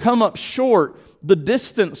and to come up short. The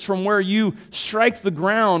distance from where you strike the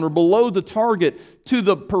ground or below the target to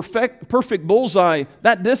the perfect bullseye,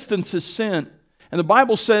 that distance is sin. And the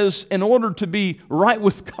Bible says in order to be right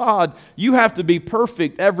with God, you have to be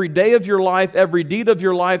perfect every day of your life, every deed of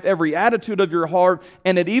your life, every attitude of your heart.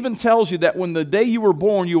 And it even tells you that when the day you were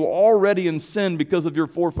born, you were already in sin because of your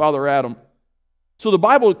forefather Adam. So the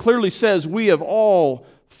Bible clearly says we have all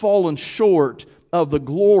fallen short of the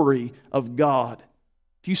glory of God.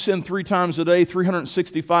 If you sin 3 times a day,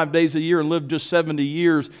 365 days a year, and live just 70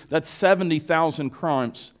 years, that's 70,000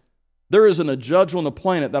 crimes. There isn't a judge on the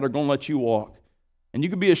planet that are going to let you walk. And you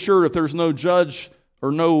can be assured if there's no judge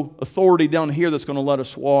or no authority down here that's going to let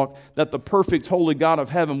us walk, that the perfect holy God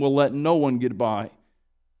of heaven will let no one get by.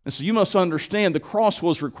 And so you must understand the cross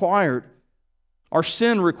was required. Our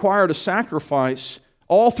sin required a sacrifice.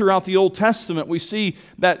 All throughout the Old Testament, we see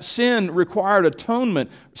that sin required atonement.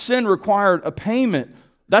 Sin required a payment.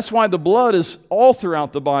 That's why the blood is all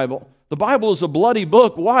throughout the Bible. The Bible is a bloody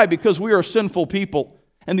book. Why? Because we are sinful people.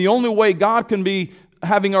 And the only way God can be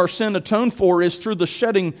having our sin atoned for is through the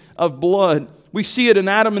shedding of blood. We see it in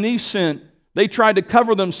Adam and Eve's sin. They tried to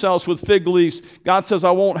cover themselves with fig leaves. God says,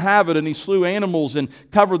 I won't have it. And He slew animals and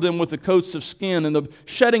covered them with the coats of skin. And the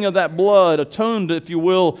shedding of that blood atoned, if you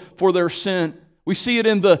will, for their sin. We see it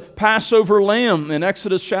in the Passover lamb in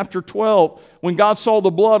Exodus chapter 12. When God saw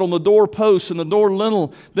the blood on the doorposts and the door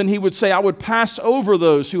lintel, then He would say, I would pass over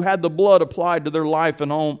those who had the blood applied to their life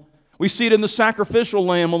and home. We see it in the sacrificial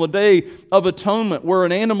lamb on the Day of Atonement, where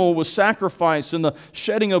an animal was sacrificed and the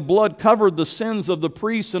shedding of blood covered the sins of the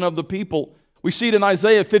priests and of the people. We see it in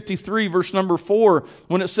Isaiah 53, verse number 4,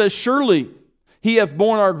 when it says, Surely He hath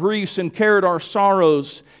borne our griefs and carried our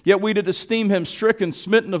sorrows, yet we did esteem Him stricken,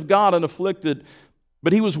 smitten of God, and afflicted.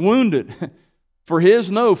 But He was wounded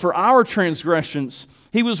for our transgressions.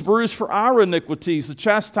 He was bruised for our iniquities. The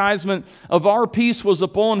chastisement of our peace was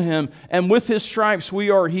upon Him, and with His stripes we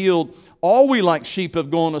are healed. All we like sheep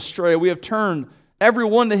have gone astray. We have turned every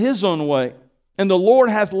one to his own way, and the Lord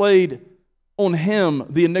hath laid on Him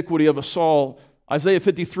the iniquity of us all. Isaiah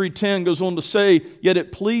 53:10 goes on to say, Yet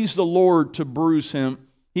it pleased the Lord to bruise Him.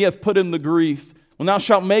 He hath put Him to grief. When thou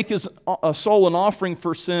shalt make His soul an offering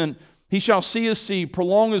for sin, He shall see His seed,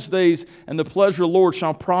 prolong His days, and the pleasure of the Lord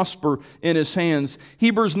shall prosper in His hands.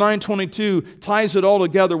 Hebrews 9:22 ties it all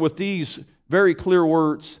together with these very clear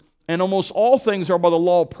words. And almost all things are by the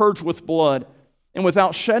law purged with blood, and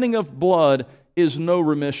without shedding of blood is no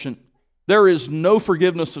remission. There is no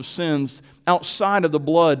forgiveness of sins outside of the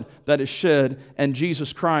blood that is shed, and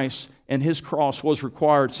Jesus Christ and His cross was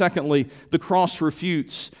required. Secondly, the cross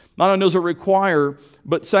refutes. Not only does it require,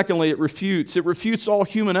 but secondly, it refutes. It refutes all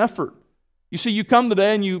human effort. You see, you come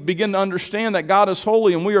today and you begin to understand that God is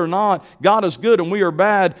holy and we are not. God is good and we are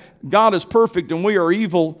bad. God is perfect and we are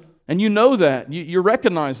evil. And you know that. You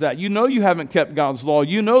recognize that. You know you haven't kept God's law.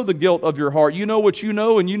 You know the guilt of your heart. You know what you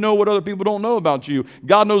know, and you know what other people don't know about you.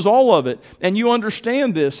 God knows all of it. And you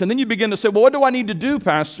understand this. And then you begin to say, well, what do I need to do,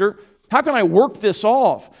 Pastor? How can I work this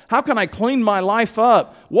off? How can I clean my life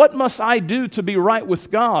up? What must I do to be right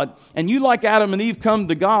with God? And you, like Adam and Eve, come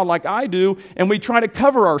to God like I do, and we try to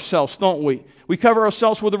cover ourselves, don't we? We cover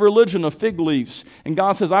ourselves with a religion of fig leaves. And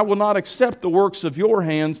God says, I will not accept the works of your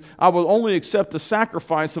hands. I will only accept the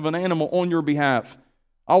sacrifice of an animal on your behalf.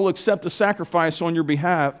 I will accept the sacrifice on your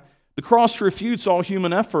behalf. The cross refutes all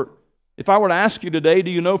human effort. If I were to ask you today,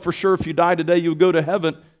 do you know for sure if you die today you would go to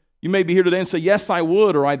heaven? You may be here today and say, yes, I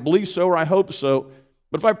would, or I believe so, or I hope so.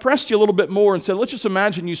 But if I pressed you a little bit more and said, let's just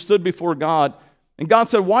imagine you stood before God, and God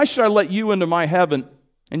said, why should I let you into my heaven?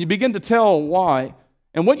 And you begin to tell why.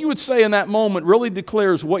 And what you would say in that moment really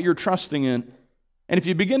declares what you're trusting in. And if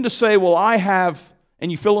you begin to say, well, I have,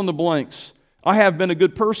 and you fill in the blanks, I have been a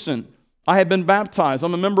good person. I have been baptized.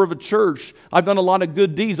 I'm a member of a church. I've done a lot of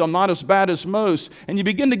good deeds. I'm not as bad as most. And you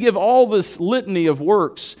begin to give all this litany of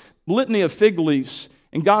works, litany of fig leaves.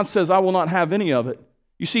 And God says, I will not have any of it.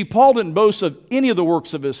 You see, Paul didn't boast of any of the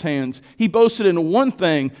works of his hands. He boasted in one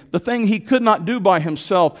thing, the thing he could not do by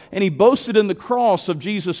himself. And he boasted in the cross of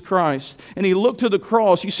Jesus Christ. And he looked to the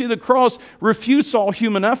cross. You see, the cross refutes all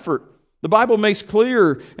human effort. The Bible makes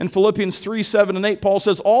clear in Philippians 3, 7, and 8, Paul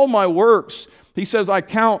says, all my works, he says, I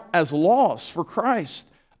count as loss for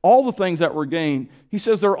Christ. All the things that were gained. He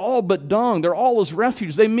says they're all but dung. They're all as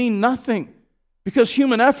refuge. They mean nothing. Because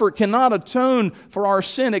human effort cannot atone for our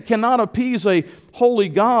sin. It cannot appease a holy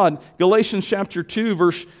God. Galatians chapter 2,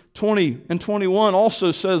 verse 20 and 21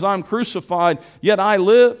 also says, I'm crucified, yet I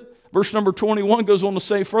live. Verse number 21 goes on to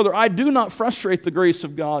say further, I do not frustrate the grace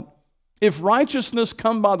of God. If righteousness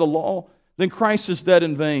come by the law, then Christ is dead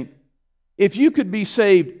in vain. If you could be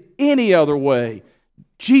saved any other way,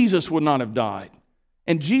 Jesus would not have died.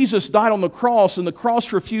 And Jesus died on the cross, and the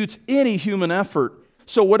cross refutes any human effort.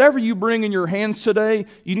 So whatever you bring in your hands today,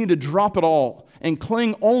 you need to drop it all and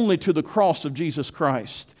cling only to the cross of Jesus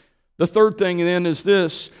Christ. The third thing then is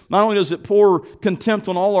this. Not only does it pour contempt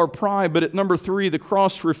on all our pride, but at number 3, the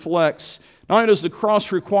cross reflects. Not only does the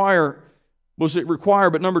cross require,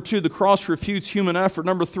 but number 2, the cross refutes human effort.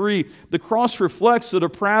 Number 3, the cross reflects the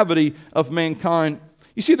depravity of mankind.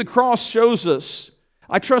 You see, the cross shows us.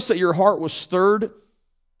 I trust that your heart was stirred.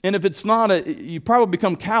 And if it's not, you probably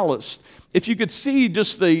become calloused. If you could see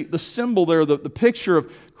just the symbol there, the picture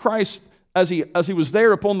of Christ as he was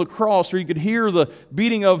there upon the cross, or you could hear the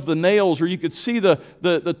beating of the nails, or you could see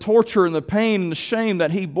the torture and the pain and the shame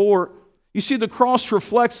that he bore. You see, the cross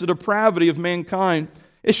reflects the depravity of mankind.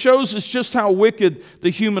 It shows us just how wicked the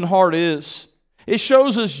human heart is. It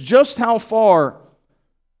shows us just how far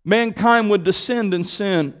mankind would descend in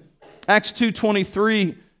sin. Acts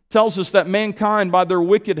 2:23 tells us that mankind by their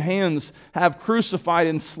wicked hands have crucified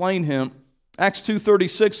and slain him. Acts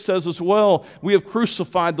 2:36 says as well, we have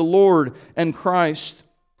crucified the Lord and Christ.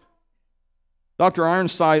 Dr.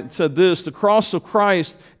 Ironside said this, the cross of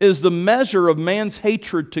Christ is the measure of man's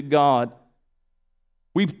hatred to God.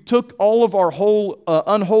 We took all of our whole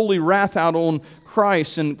unholy wrath out on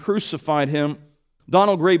Christ and crucified him.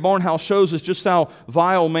 Donald Gray Barnhouse shows us just how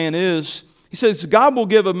vile man is. He says, God will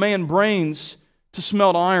give a man brains to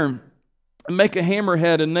smelt iron and make a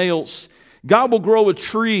hammerhead and nails. God will grow a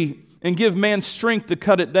tree and give man strength to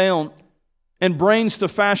cut it down and brains to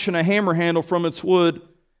fashion a hammer handle from its wood.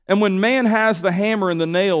 And when man has the hammer and the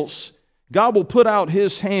nails, God will put out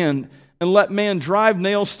his hand and let man drive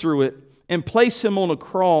nails through it and place him on a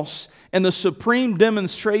cross, and the supreme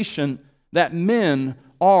demonstration that men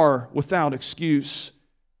are without excuse.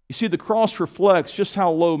 You see, the cross reflects just how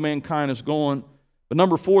low mankind has gone. But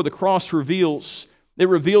number 4, the cross reveals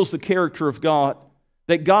the character of God.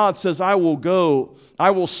 That God says, I will go,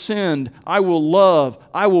 I will send, I will love,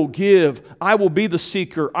 I will give, I will be the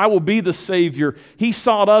seeker, I will be the Savior. He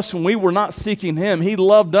sought us when we were not seeking Him. He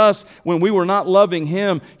loved us when we were not loving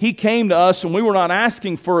Him. He came to us when we were not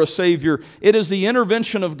asking for a Savior. It is the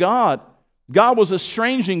intervention of God. God was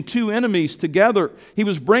estranging two enemies together. He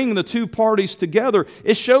was bringing the two parties together.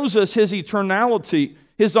 It shows us His eternality,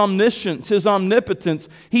 His omniscience, His omnipotence.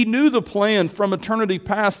 He knew the plan from eternity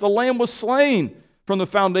past. The Lamb was slain from the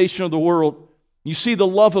foundation of the world. You see the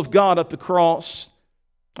love of God at the cross.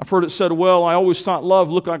 I've heard it said, well, I always thought love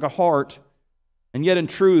looked like a heart. And yet in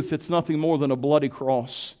truth, it's nothing more than a bloody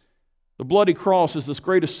cross. The bloody cross is the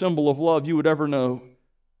greatest symbol of love you would ever know.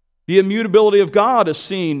 The immutability of God is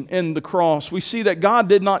seen in the cross. We see that God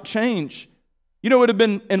did not change. You know, it would have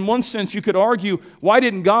been, in one sense, you could argue, why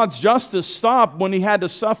didn't God's justice stop when He had to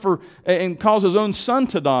suffer and cause His own Son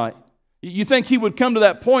to die? You think He would come to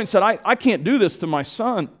that point and said, I can't do this to my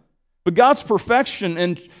Son. But God's perfection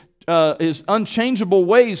and His unchangeable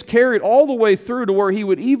ways carried all the way through to where He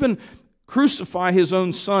would even crucify His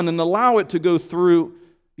own Son and allow it to go through.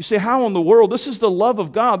 You say, how in the world? This is the love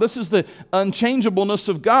of God. This is the unchangeableness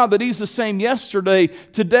of God, that He's the same yesterday,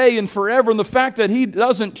 today, and forever. And the fact that He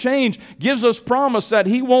doesn't change gives us promise that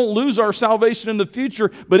He won't lose our salvation in the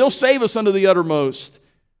future, but He'll save us unto the uttermost.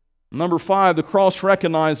 Number 5, the cross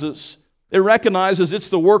recognizes. It recognizes it's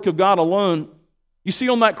the work of God alone. You see,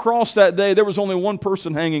 on that cross that day, there was only one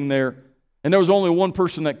person hanging there, and there was only one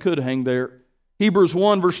person that could hang there. Hebrews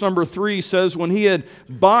 1, verse number 3 says, when He had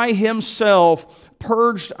by Himself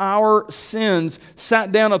purged our sins,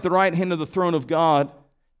 sat down at the right hand of the throne of God.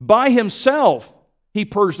 By Himself, He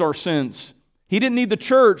purged our sins. He didn't need the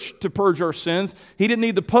church to purge our sins. He didn't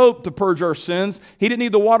need the Pope to purge our sins. He didn't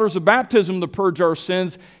need the waters of baptism to purge our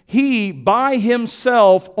sins. He, by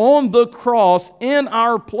Himself, on the cross, in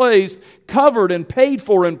our place, covered and paid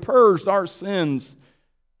for and purged our sins.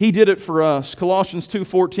 He did it for us. Colossians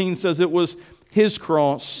 2:14 says it was His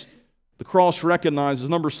cross. The cross recognizes.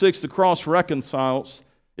 Number 6, the cross reconciles.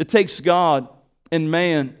 It takes God and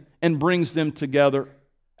man and brings them together.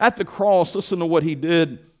 At the cross, listen to what He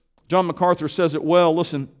did. John MacArthur says it well.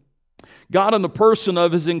 Listen, God in the person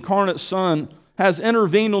of His incarnate Son has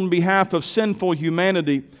intervened on behalf of sinful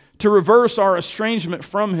humanity to reverse our estrangement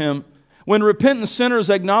from Him. When repentant sinners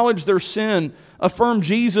acknowledge their sin, affirm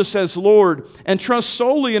Jesus as Lord, and trust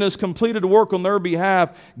solely in His completed work on their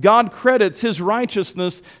behalf, God credits His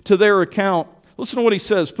righteousness to their account. Listen to what He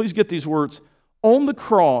says. Please get these words. On the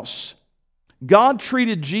cross, God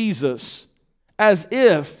treated Jesus as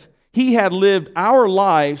if He had lived our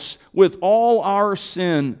lives with all our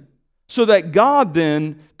sin, so that God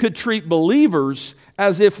then could treat believers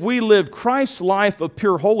as if we lived Christ's life of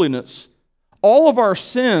pure holiness. All of our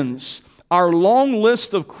sins, our long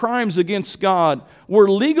list of crimes against God, were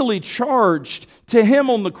legally charged to Him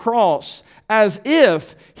on the cross as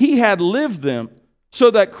if He had lived them, so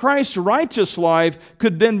that Christ's righteous life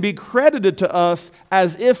could then be credited to us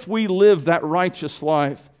as if we lived that righteous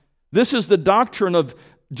life. This is the doctrine of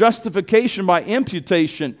justification by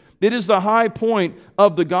imputation. It is the high point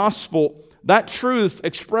of the gospel. That truth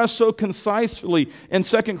expressed so concisely in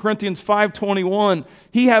 2 Corinthians 5:21,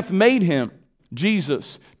 He hath made Him,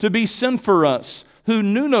 Jesus, to be sin for us, who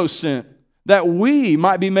knew no sin, that we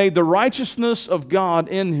might be made the righteousness of God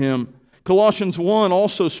in Him. Colossians 1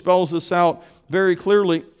 also spells this out very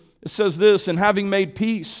clearly. It says this, and having made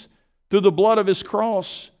peace through the blood of His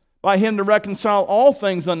cross, by Him to reconcile all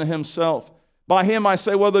things unto Himself. By Him I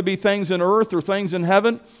say, whether it be things in earth or things in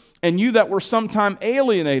heaven, and you that were sometime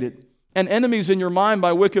alienated and enemies in your mind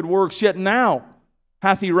by wicked works, yet now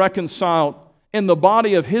hath He reconciled in the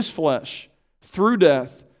body of His flesh through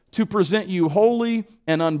death to present you holy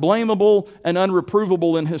and unblameable and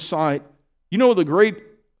unreprovable in His sight. You know, the great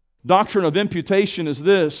doctrine of imputation is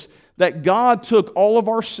this, that God took all of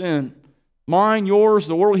our sin, mine, yours,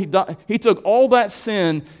 the world. He took all that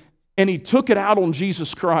sin and He took it out on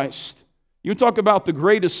Jesus Christ. You talk about the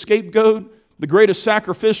greatest scapegoat, the greatest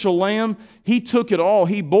sacrificial lamb. He took it all.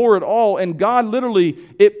 He bore it all. And God literally,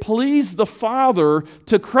 it pleased the Father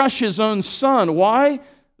to crush His own Son. Why?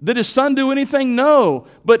 Did His Son do anything? No.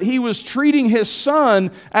 But He was treating His Son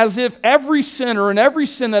as if every sinner and every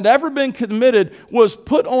sin that ever been committed was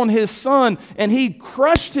put on His Son, and He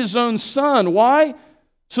crushed His own Son. Why?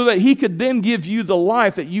 So that He could then give you the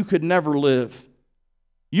life that you could never live.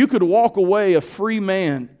 You could walk away a free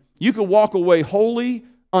man. You could walk away holy,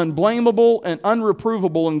 unblameable, and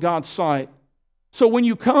unreprovable in God's sight. So when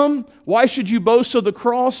you come, why should you boast of the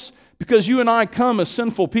cross? Because you and I come as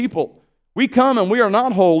sinful people. We come and we are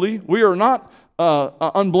not holy. We are not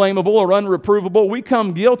unblameable or unreprovable. We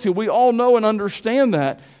come guilty. We all know and understand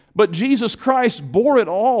that. But Jesus Christ bore it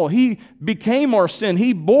all. He became our sin.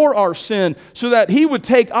 He bore our sin so that He would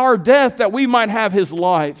take our death that we might have His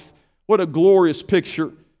life. What a glorious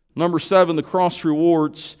picture. Number 7, the cross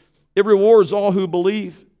rewards. It rewards all who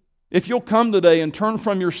believe. If you'll come today and turn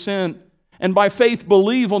from your sin and by faith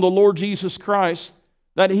believe on the Lord Jesus Christ,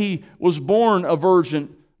 that He was born of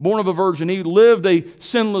a virgin. He lived a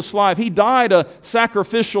sinless life. He died a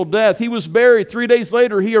sacrificial death. He was buried. 3 days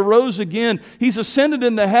later, He arose again. He's ascended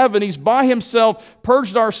into heaven. He's by Himself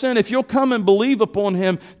purged our sin. If you'll come and believe upon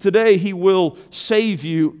Him today, He will save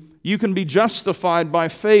you. You can be justified by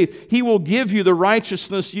faith. He will give you the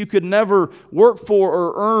righteousness you could never work for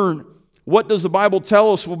or earn. What does the Bible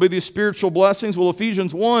tell us will be these spiritual blessings? Well,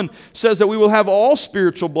 Ephesians 1 says that we will have all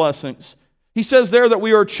spiritual blessings. He says there that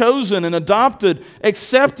we are chosen and adopted,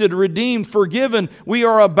 accepted, redeemed, forgiven. We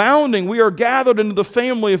are abounding. We are gathered into the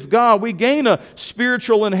family of God. We gain a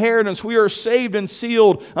spiritual inheritance. We are saved and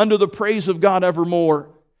sealed unto the praise of God evermore.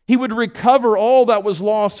 He would recover all that was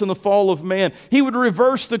lost in the fall of man. He would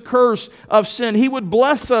reverse the curse of sin. He would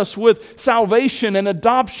bless us with salvation and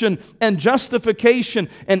adoption and justification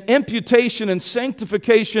and imputation and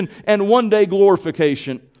sanctification and one day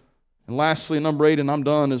glorification. And lastly, number 8, and I'm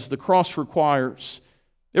done, is the cross requires.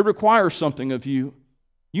 It requires something of you.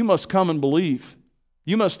 You must come and believe.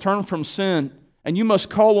 You must turn from sin, and you must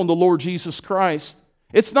call on the Lord Jesus Christ.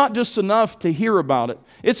 It's not just enough to hear about it.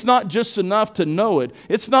 It's not just enough to know it.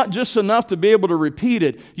 It's not just enough to be able to repeat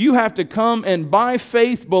it. You have to come and by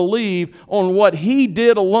faith believe on what He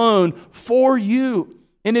did alone for you.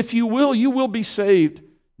 And if you will be saved.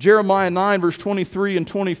 Jeremiah 9, verse 23 and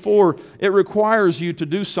 24, it requires you to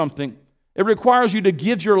do something. It requires you to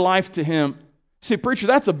give your life to Him. See, preacher,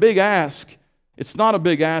 that's a big ask. It's not a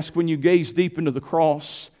big ask when you gaze deep into the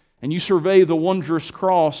cross and you survey the wondrous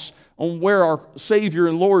cross on where our Savior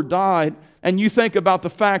and Lord died, and you think about the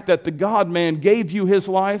fact that the God-man gave you His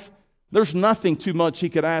life. There's nothing too much He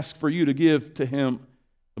could ask for you to give to Him.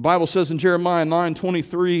 The Bible says in Jeremiah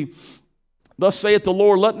 9:23, "Thus saith the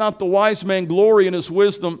Lord, let not the wise man glory in his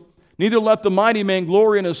wisdom, neither let the mighty man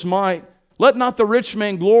glory in his might. Let not the rich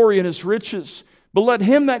man glory in his riches, but let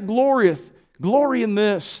him that glorieth glory in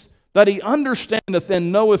this, that he understandeth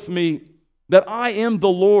and knoweth me, that I am the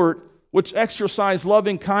Lord, which exercise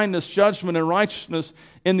loving kindness, judgment, and righteousness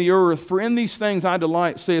in the earth. For in these things I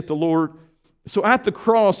delight, saith the Lord." So at the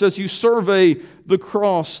cross, as you survey the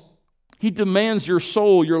cross, He demands your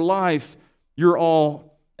soul, your life, your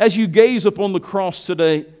all. As you gaze upon the cross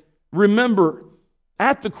today, remember,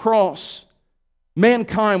 at the cross,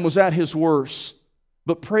 mankind was at his worst,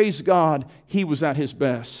 but praise God, He was at His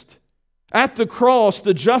best. At the cross,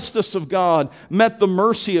 the justice of God met the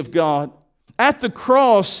mercy of God. At the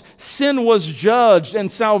cross, sin was judged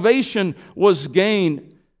and salvation was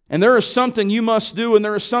gained. And there is something you must do, and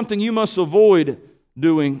there is something you must avoid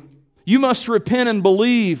doing. You must repent and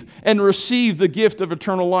believe and receive the gift of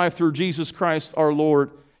eternal life through Jesus Christ our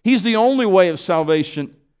Lord. He's the only way of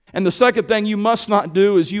salvation. And the second thing you must not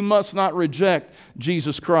do is you must not reject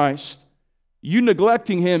Jesus Christ. You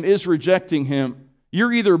neglecting Him is rejecting Him.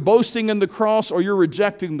 You're either boasting in the cross or you're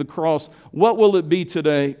rejecting the cross. What will it be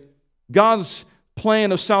today? God's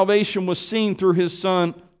plan of salvation was seen through His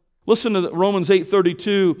Son. Listen to Romans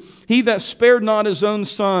 8:32. "He that spared not His own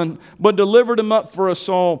Son, but delivered Him up for us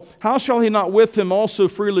all, how shall He not with Him also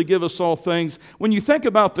freely give us all things?" When you think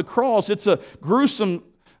about the cross, it's a gruesome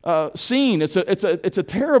scene. It's a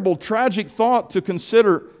terrible, tragic thought to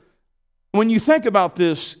consider. When you think about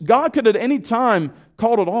this, God could at any time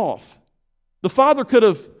called it off. The Father could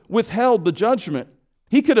have withheld the judgment.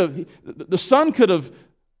 The Son could have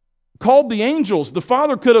called the angels. The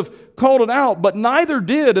Father could have called it out, but neither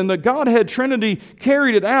did, and the Godhead Trinity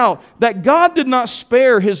carried it out. That God did not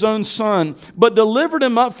spare His own Son, but delivered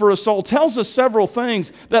Him up for us all, tells us several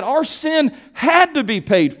things. That our sin had to be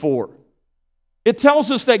paid for. It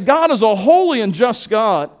tells us that God is a holy and just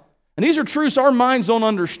God. And these are truths our minds don't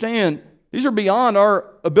understand. These are beyond our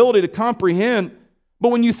ability to comprehend. But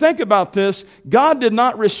when you think about this, God did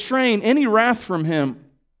not restrain any wrath from Him.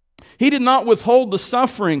 He did not withhold the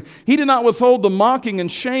suffering. He did not withhold the mocking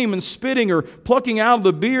and shame and spitting or plucking out of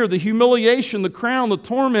the beard, the humiliation, the crown, the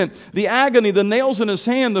torment, the agony, the nails in His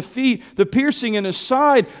hand, the feet, the piercing in His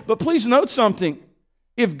side. But please note something.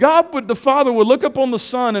 If God the Father would look upon the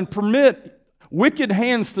Son and permit wicked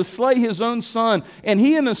hands to slay His own Son, and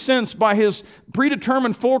He, in a sense, by His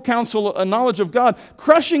predetermined forecounsel and knowledge of God,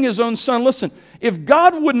 crushing His own Son. Listen, if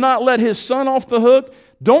God would not let His Son off the hook,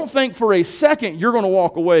 don't think for a second you're going to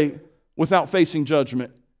walk away without facing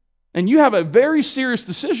judgment. And you have a very serious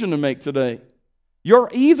decision to make today. You're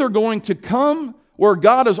either going to come where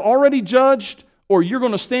God is already judged, or you're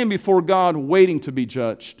going to stand before God waiting to be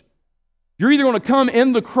judged. You're either going to come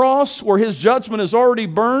in the cross where His judgment is already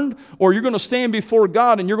burned, or you're going to stand before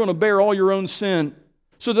God and you're going to bear all your own sin.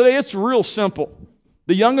 So today it's real simple.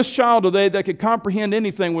 The youngest child today that could comprehend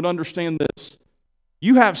anything would understand this.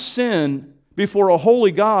 You have sin before a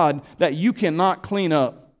holy God that you cannot clean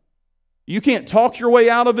up. You can't talk your way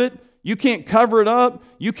out of it. You can't cover it up.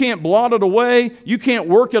 You can't blot it away. You can't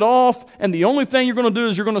work it off. And the only thing you're going to do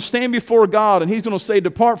is you're going to stand before God, and He's going to say,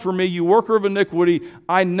 "Depart from me, you worker of iniquity.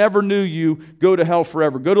 I never knew you. Go to hell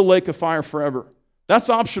forever. Go to lake of fire forever." That's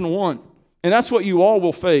option one. And that's what you all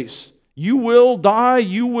will face. You will die.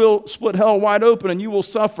 You will split hell wide open, and you will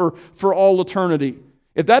suffer for all eternity.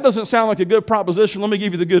 If that doesn't sound like a good proposition, let me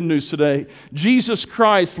give you the good news today. Jesus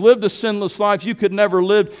Christ lived a sinless life you could never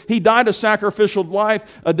live. He died a sacrificial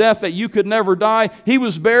life, a death that you could never die. He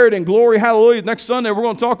was buried in glory. Hallelujah. Next Sunday, we're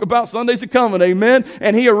going to talk about Sundays are coming. Amen.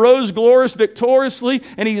 And He arose glorious, victoriously,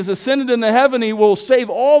 and He is ascended into heaven. He will save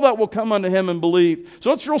all that will come unto Him and believe.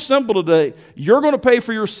 So it's real simple today. You're going to pay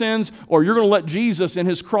for your sins, or you're going to let Jesus and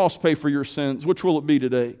His cross pay for your sins. Which will it be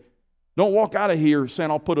today? Don't walk out of here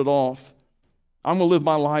saying, "I'll put it off. I'm going to live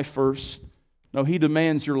my life first." No, He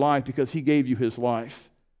demands your life because He gave you His life.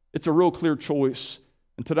 It's a real clear choice.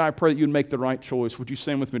 And today I pray that you'd make the right choice. Would you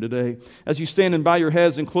stand with me today? As you stand and bow your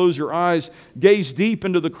heads and close your eyes, gaze deep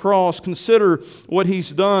into the cross. Consider what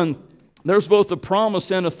He's done. There's both a promise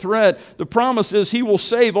and a threat. The promise is He will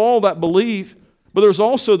save all that believe. But there's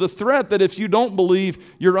also the threat that if you don't believe,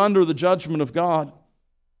 you're under the judgment of God.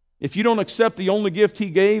 If you don't accept the only gift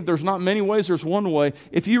He gave, there's not many ways, there's one way.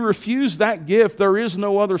 If you refuse that gift, there is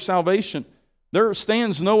no other salvation. There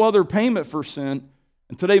stands no other payment for sin.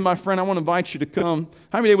 And today, my friend, I want to invite you to come.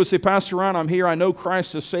 How many would say, "Pastor Ryan, I'm here. I know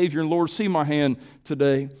Christ as Savior and Lord." See my hand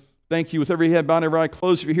today. Thank you. With every head bowed and every eye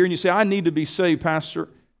closed, if you're here and you say, "I need to be saved, Pastor.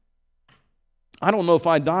 I don't know if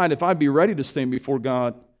I died, if I'd be ready to stand before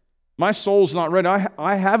God. My soul's not ready.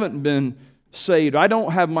 I haven't been saved. I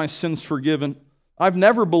don't have my sins forgiven. I've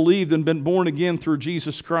never believed and been born again through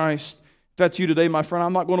Jesus Christ." If that's you today, my friend,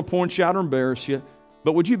 I'm not going to point you out or embarrass you.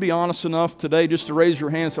 But would you be honest enough today just to raise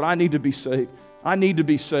your hand and say, "I need to be saved. I need to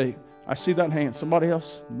be saved." I see that hand. Somebody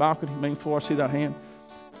else? Balcony, main floor, I see that hand.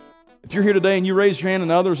 If you're here today and you raise your hand,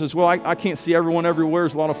 and others as well, I can't see everyone everywhere.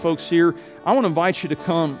 There's a lot of folks here. I want to invite you to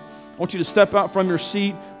come. I want you to step out from your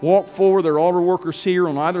seat, walk forward. There are altar workers here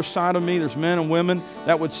on either side of me. There's men and women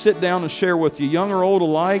that would sit down and share with you, young or old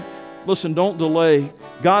alike. Listen, don't delay.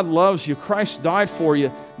 God loves you. Christ died for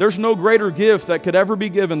you. There's no greater gift that could ever be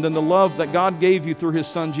given than the love that God gave you through His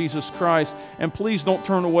Son, Jesus Christ. And please don't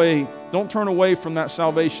turn away. Don't turn away from that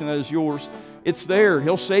salvation that is yours. It's there.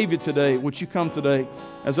 He'll save you today. Would you come today?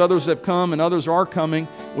 As others have come and others are coming,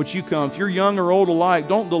 would you come? If you're young or old alike,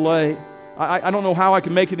 don't delay. I don't know how I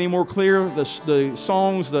can make it any more clear. The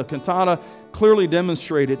songs, the cantata clearly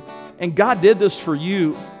demonstrated. And God did this for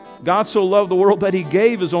you. God so loved the world that He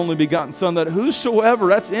gave His only begotten Son, that whosoever,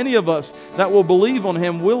 that's any of us, that will believe on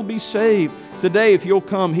Him will be saved. Today, if you'll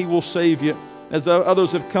come, He will save you. As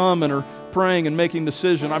others have come and are praying and making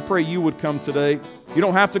decision, I pray you would come today. You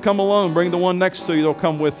don't have to come alone. Bring the one next to you. They'll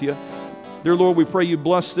come with you. Dear Lord, we pray you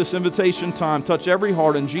bless this invitation time. Touch every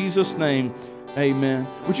heart in Jesus' name. Amen.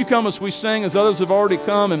 Would you come as we sing, as others have already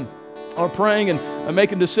come and are praying and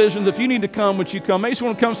making decisions? If you need to come, would you come? I just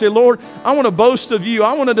want to come and say, "Lord, I want to boast of you.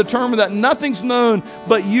 I want to determine that nothing's known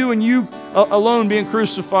but you and you alone being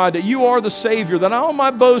crucified, that you are the Savior, that all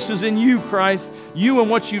my boast is in you, Christ, you and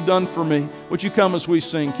what you've done for me." Would you come as we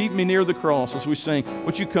sing? Keep me near the cross as we sing.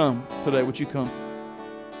 Would you come today? Would you come?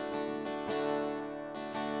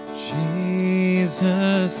 Jesus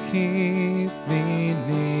Jesus, keep me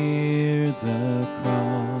near the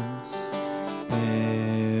cross.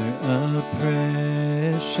 There a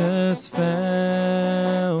precious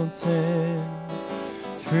fountain,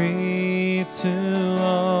 free to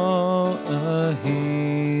all, a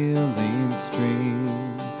healing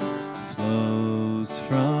stream flows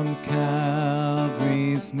from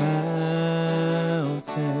Calvary's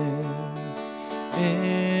mountain.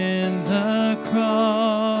 In the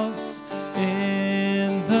cross,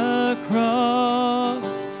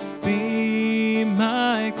 be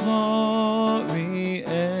my glory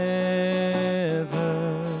ever,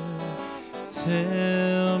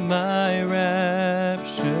 till my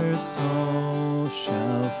raptured soul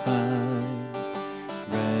shall find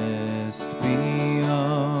rest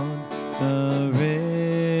beyond the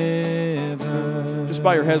river. Just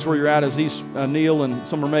bow your heads where you're at as these kneel, and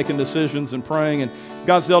some are making decisions and praying. And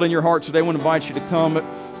God's dealt in your heart today. I want to invite you to come. The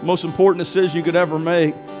most important decision you could ever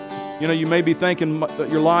make. You know, you may be thinking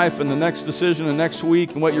your life and the next decision and next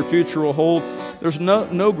week and what your future will hold. There's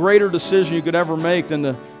no greater decision you could ever make than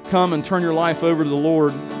to come and turn your life over to the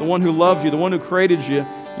Lord, the one who loved you, the one who created you.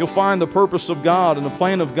 You'll find the purpose of God and the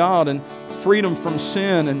plan of God and freedom from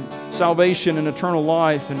sin and salvation and eternal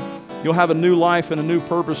life. And you'll have a new life and a new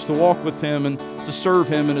purpose to walk with Him and to serve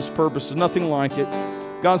Him in His purpose. There's nothing like it.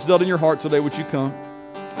 God's dealt in your heart today. Would you come?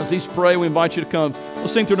 As He's praying, we invite you to come.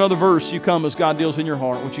 Let's sing through another verse. You come as God deals in your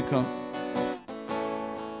heart. Would you come?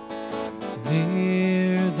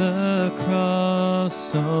 Near the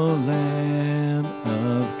cross, O Lamb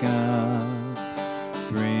of God,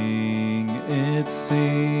 bring its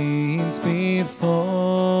scenes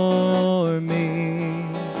before me.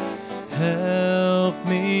 Help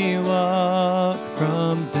me walk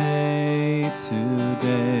from day to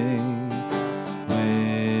day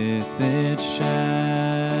with its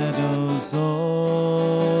shadows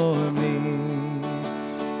o'er me.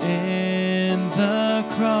 In the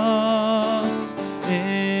cross,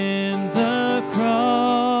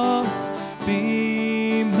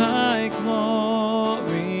 be my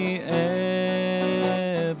glory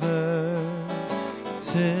ever,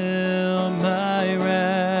 till my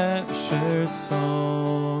raptured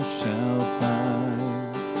soul shall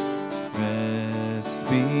find rest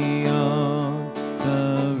beyond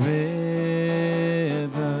the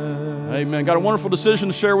river. Amen. Got a wonderful decision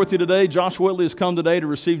to share with you today. Josh Whitley has come today to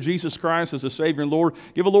receive Jesus Christ as a Savior and Lord.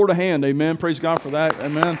 Give the Lord a hand. Amen. Praise God for that.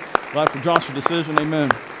 Amen. Glad for Josh's decision.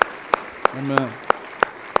 Amen. Amen.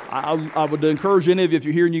 I would encourage any of you, if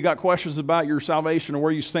you're here and you got questions about your salvation or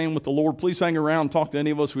where you stand with the Lord, please hang around and talk to any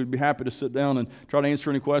of us. We'd be happy to sit down and try to answer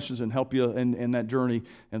any questions and help you in that journey.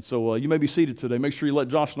 And so you may be seated today. Make sure you let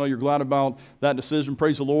Josh know you're glad about that decision.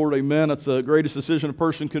 Praise the Lord. Amen. That's the greatest decision a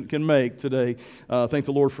person can make today. Thank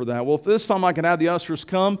the Lord for that. Well, if this time I can have the ushers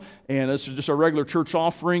come, and this is just our regular church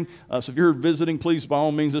offering. So if you're visiting, please, by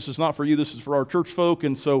all means, this is not for you. This is for our church folk.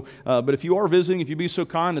 And so, but if you are visiting, if you'd be so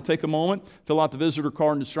kind to take a moment, fill out the visitor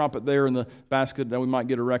card and just drop it there in the basket, that we might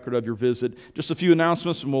get a record of your visit. Just a few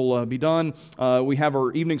announcements and we'll be done. We have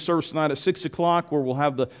our evening service tonight at 6 o'clock where we'll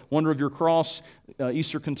have the Wonder of Your Cross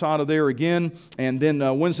Easter cantata there again. And then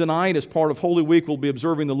Wednesday night, as part of Holy Week, we'll be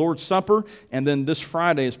observing the Lord's Supper. And then this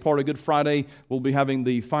Friday, as part of Good Friday, we'll be having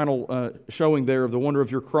the final showing there of the Wonder of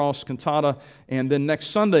Your Cross cantata. And then next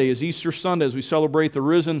Sunday is Easter Sunday as we celebrate the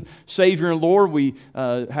risen Savior and Lord. We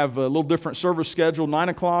have a little different service schedule, 9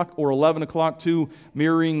 o'clock or 11 o'clock, two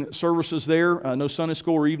mirroring services there. No Sunday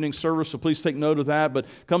school or evening service, so please take note of that. But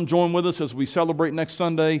come join with us as we celebrate next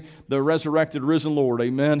Sunday the resurrected, risen Lord.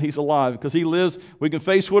 Amen. He's alive. Because He lives, we can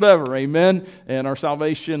face whatever. Amen. And our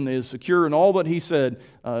salvation is secure. And all that He said,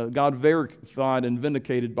 God verified and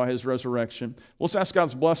vindicated by His resurrection. Let's ask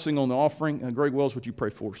God's blessing on the offering. Greg Wells, would you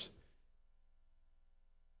pray for us?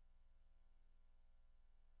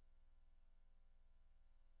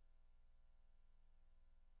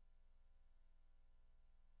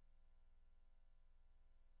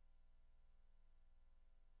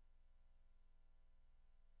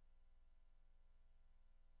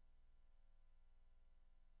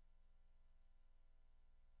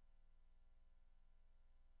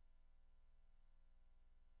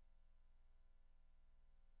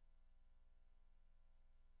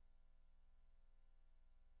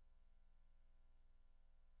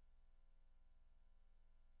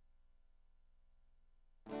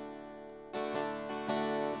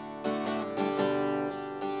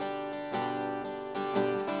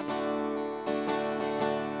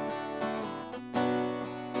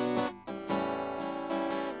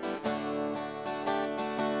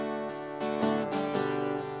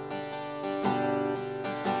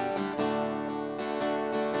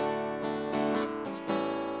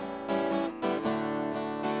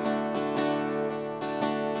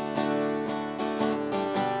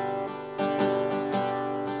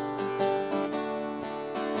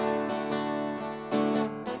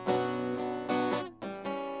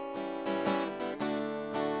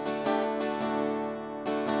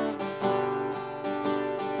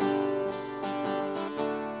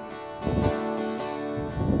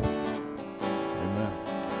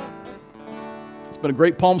 It's been a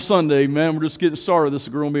great Palm Sunday, man. We're just getting started. This is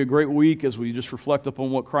going to be a great week as we just reflect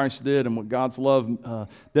upon what Christ did and what God's love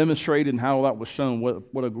demonstrated and how that was shown.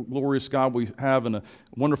 What a glorious God we have and a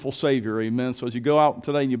wonderful Savior, amen. So as you go out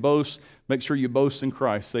today and you boast, make sure you boast in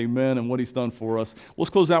Christ, amen, and what He's done for us.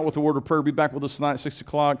 Let's close out with a word of prayer. Be back with us tonight at 6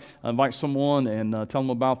 o'clock. Invite someone and tell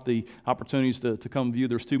them about the opportunities to come view.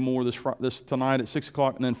 There's two more this tonight at 6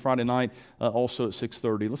 o'clock and then Friday night also at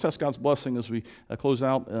 6:30. Let's ask God's blessing as we close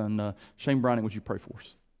out. And Shane Browning, would you pray for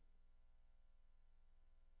us?